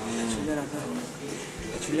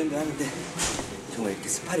 훈련도 하는데 정말 이렇게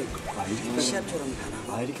스파링, 시합처럼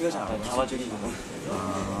하나. 이렇게까지 안 하고 잡아주기고.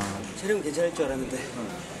 체력은 괜찮을 줄 알았는데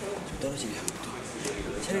좀 떨어지네요.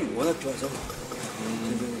 또 체력이 워낙 좋아서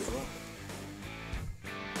운동이 좋아.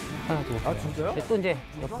 아, 진짜요? 또 이제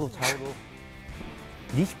옆으로 좌우로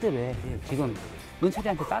 20대로 해. 지금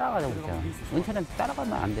은철이한테 따라가자고 그랬잖아. 은철이한테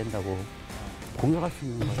따라가면 안 된다고. 공격할 수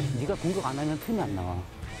있는 거야. 네가 공격 안 하면 틈이 안 나와.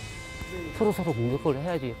 서로 공격을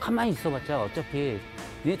해야지. 가만히 있어봤자 어차피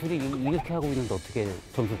네 둘이 이렇게 하고 있는데 어떻게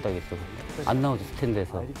점수 따겠어. 안 나오지,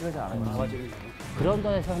 스탠드에서. 그라운드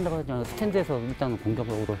안에서 한다고 하지 않아. 스탠드에서 일단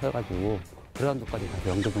공격으로 해가지고 그라운드까지 가서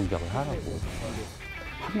연결 공격을 하라고.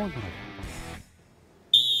 한 번도 하지.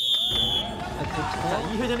 자,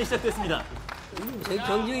 2회전이 시작됐습니다. 제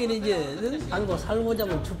경쟁이는 이제 살고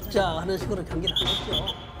자면 죽자 하는 식으로 경기를 하겠죠.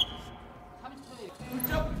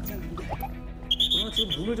 그러나 지금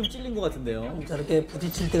눈을 좀 찔린 것 같은데요. 저렇게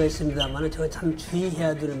부딪힐 때가 있습니다만 저거 참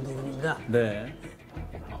주의해야 되는 부분입니다. 네.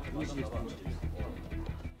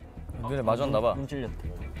 눈에 맞았나 봐. 눈 찔렸다.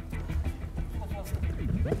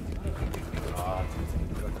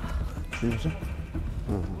 들렸어?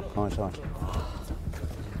 응, 정확히.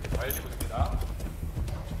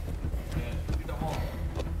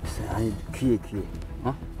 아니, 귀에.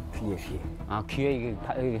 어? 귀에. 아, 귀에 이게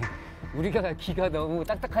우리가 귀가 너무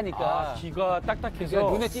딱딱하니까. 귀가 딱딱해서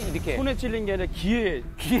그러니까 눈에 이렇게. 손에 찔린 게 아니라 귀에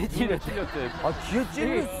찔렸대요.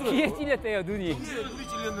 귀에 찔렸대요, 눈이. 눈이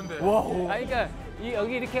찔렸는데. 와. 그러니까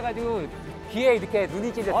여기 이렇게 해가지고 귀에 이렇게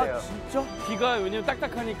눈이 찔렸대요. 아, 진짜? 귀가 왜냐면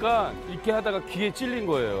딱딱하니까 이렇게 하다가 귀에 찔린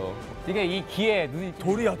거예요. 그러니까 이 귀에 눈이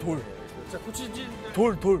돌이야, 돌. 자, 코치진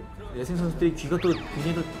돌. 예생 선수들이 귀가 또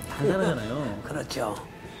굉장히 또 단단하잖아요. 그렇죠.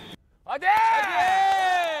 어디?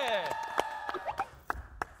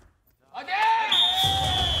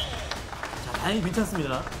 자, 다행히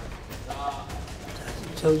괜찮습니다.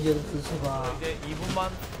 정지현 선수가 이제 2분만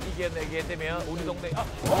이겨내게 되면 우리 동네. 자,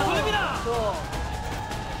 돌립니다.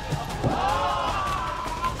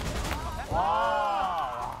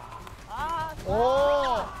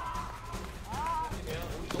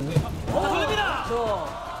 돌립니다.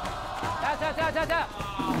 자.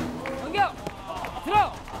 공격.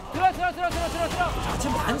 들어. 자,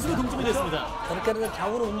 지금 단숨에 동점이 됐습니다. 그렇게 해서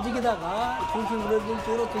좌우로 움직이다가 중심으로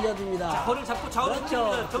왼쪽으로 돌려줍니다. 자, 허리를 잡고 좌우로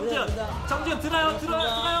그렇죠. 움직입니다. 정지현 들어요.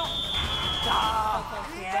 자,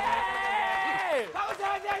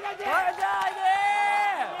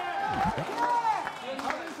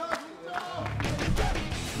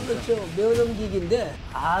 그렇죠. 매어 넘기기인데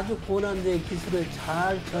아주 고난도의 기술을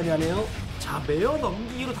잘 처리하네요. 자, 매어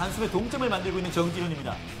넘기기로 단숨에 동점을 만들고 있는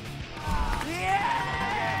정지현입니다.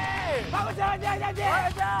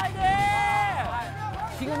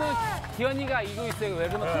 기현이가 이기고 있어요. 왜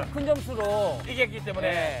그러면 큰 점수로 이겼기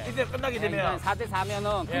때문에 이제 끝나게 되면 4대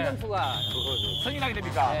 4면은 큰 예. 점수가 승인하게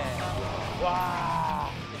됩니까? 네.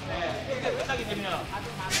 와. 이제 끝나게 되면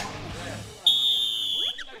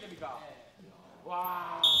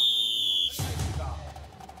와.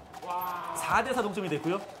 4대 4 동점이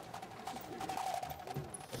됐고요.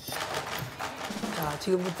 자,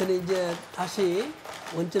 지금부터는 이제 다시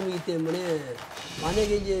원점이기 때문에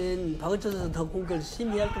만약에 이제 박은철 선수 더 공격을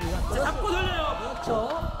심히 할 겁니다. 자, 잡고 돌려요. 그렇죠.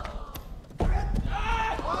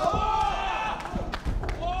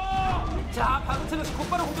 자, 박은철 역시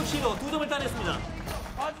곧바로 공격 시도 2점을 따냈습니다.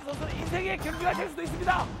 박은철 선수는 인생의 경기가 될 수도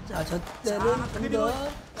있습니다. 자, 저 때는 좀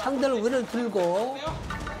더 상대를 위로 들고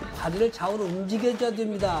다리를 좌우로 움직여줘야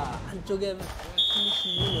됩니다. 한쪽에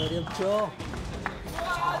힘이 어렵죠.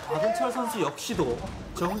 자, 박은철 선수 역시도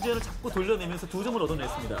정지현을 잡고 돌려내면서 2점을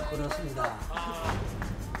얻어냈습니다. 그렇습니다.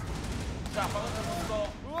 자, 박은철 선수도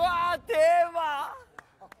우와, 대박!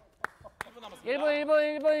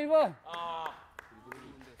 1번.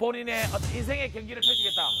 본인의 어떤 인생의 경기를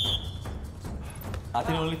펼치겠다.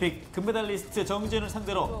 아테네 올림픽 금메달리스트 정지현을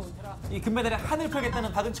상대로 이 금메달의 한을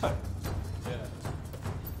펴겠다는 박은철.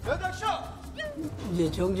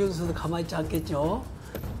 이제 정지영 선수도 가만히 있지 않겠죠.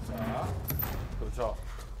 자, 그렇죠.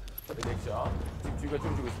 리액션. 지금 주의가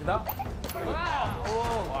춤주고 있습니다.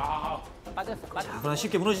 와. 빠졌어. 자, 그러나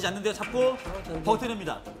쉽게 무너지지 않는데요. 잡고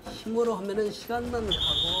버텨냅니다. 힘으로 하면은 시간만 가고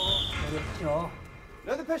어렵죠.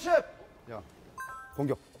 레드 패션. 야,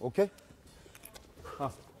 공격. 오케이.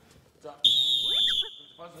 자,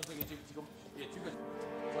 박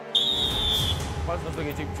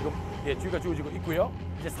선수에게 지금 주의가 주어지고 있고요.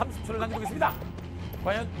 이제 30초를 남기고 있습니다.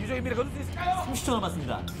 과연 유종의 미를 거둘 수 있을까요? 30초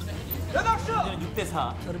남았습니다. 이제는 6대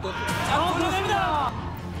 4. 저렇게 자, 돌려냅니다.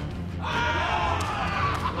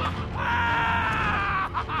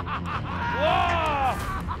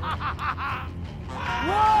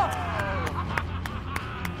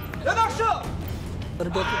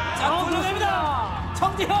 저렇게 자, 돌려냅니다.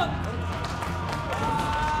 정지현.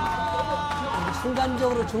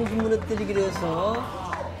 순간적으로 중심 무너뜨리기로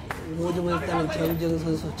해서 5점을 따는 정지영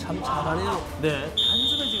선수 참 잘하네요. 네,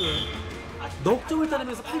 단숨에 지금 넉 점을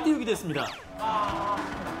따내면서 8대 6이 됐습니다.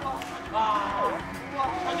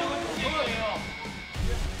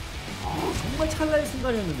 정말 찰나의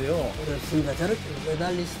순간이었는데요. 그렇습니다. 저렇게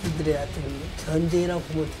메달리스트들의 하여튼 전쟁이라고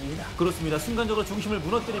보면 됩니다. 그렇습니다. 순간적으로 중심을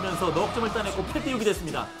무너뜨리면서 넉 점을 따냈고 8대 6이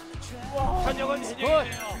됐습니다. 현역은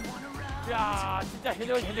현역이에요. 야, 진짜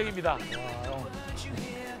현역은 현역입니다.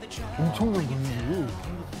 엄청난 분위기.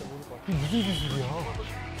 이게 무슨 기술이야?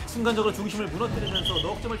 순간적으로 중심을 무너뜨리면서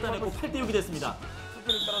넉 점을 따냈고 8대 6이 됐습니다.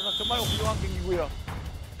 스킬에 따라서 정말 훌륭한 경기고요.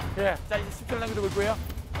 예, 자 이제 10초를 남겨두고 있고요.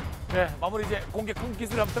 예, 마무리 이제 공격 큰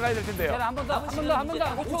기술을 한번 들어가야 될 텐데요. 한 번 더.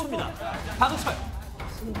 5초입니다. 박은철.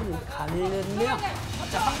 승부는 가능했네요.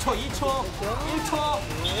 자, 3초, 2초, 1초.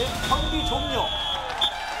 경기 종료.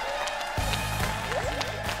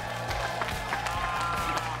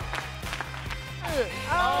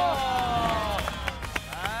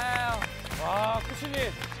 와, 쿠시니.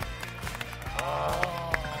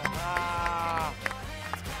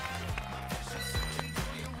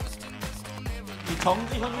 이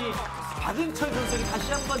정지현이 박은철 선수에게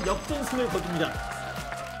다시 한번 역전승을 거둡니다.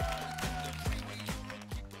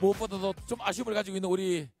 무엇보다도 좀 아쉬움을 가지고 있는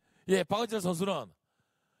우리 박은철 선수는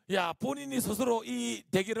본인이 스스로 이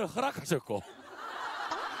대결을 허락하셨고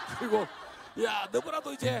그리고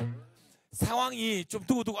너무나도 이제 상황이 좀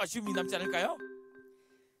두고두고 아쉬움이 남지 않을까요?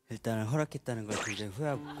 일단은 허락했다는 걸 굉장히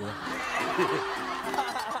후회하고 있고요.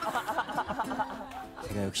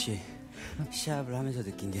 제가 역시 시합을 하면서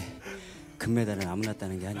느낀 게 금메달은 아무나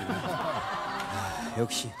따는 게 아니라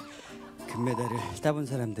역시 금메달을 따본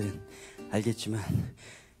사람들은 알겠지만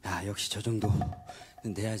역시 저 정도는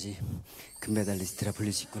돼야지 금메달리스트라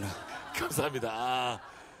불릴 수 있구나. 감사합니다.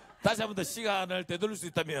 다시 한 번 더 시간을 되돌릴 수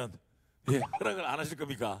있다면 허락을 안 하실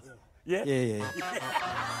겁니까? 예.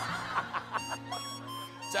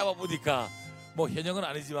 짧아보니까 뭐 현역은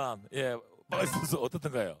아니지만 박은철 선수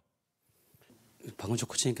어떻던가요? 박은철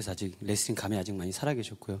코치님께서 아직 레슬링 감이 아직 많이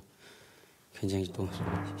살아계셨고요. 굉장히 또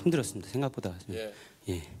힘들었습니다. 생각보다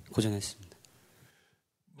고전했습니다.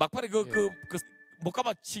 막판에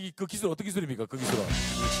목감아치기 그 기술 어떤 기술입니까? 그 기술은? 이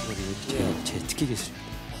기술이 제 특기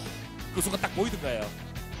기술입니다. 그 순간 딱 보이던가요?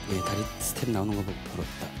 다리 스텝 나오는 거 보고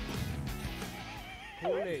부럽다.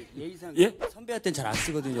 원래 예의상 선배한테는 잘 안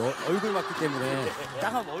쓰거든요. 얼굴 맞기 때문에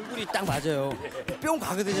딱 하면 얼굴이 딱 맞아요. 뿅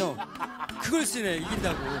가거든요. 그걸 쓰네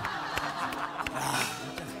이긴다고.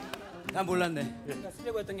 난 몰랐네. 제가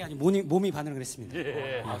쓰려고 했던 게 아니고 몸이 반응을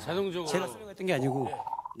했습니다. 자동적으로 제가 쓰려고 했던 게 아니고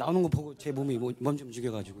나오는 거 보고 제 몸이 몸 좀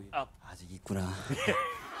죽여가지고 아직 있구나.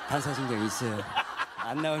 반사신경이 있어요.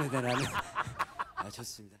 안 나오는데 나는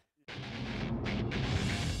좋습니다.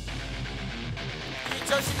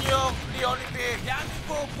 2016 리올림픽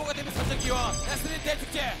대한민국 국가대표 선정기원 레슬링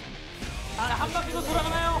대축제. 한 바퀴 더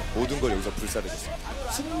돌아가나요? 모든 걸 여기서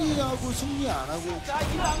불사르겠습니다. 승리하고 승리 안 하고. 자,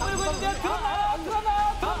 이거 안 걸고 있는데 드러나요.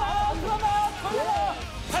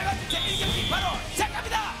 8강 재미있는 경기 바로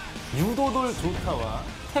시작합니다. 유도돌 조타와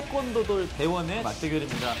태권도돌 대원의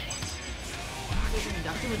맞대결입니다.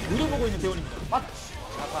 약점을 노려보고 있는 대원입니다.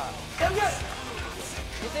 연결!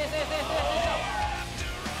 세.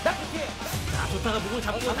 낙지키! 자, 조타가 목을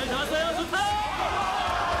잡고 잘 잡았어요, 조타!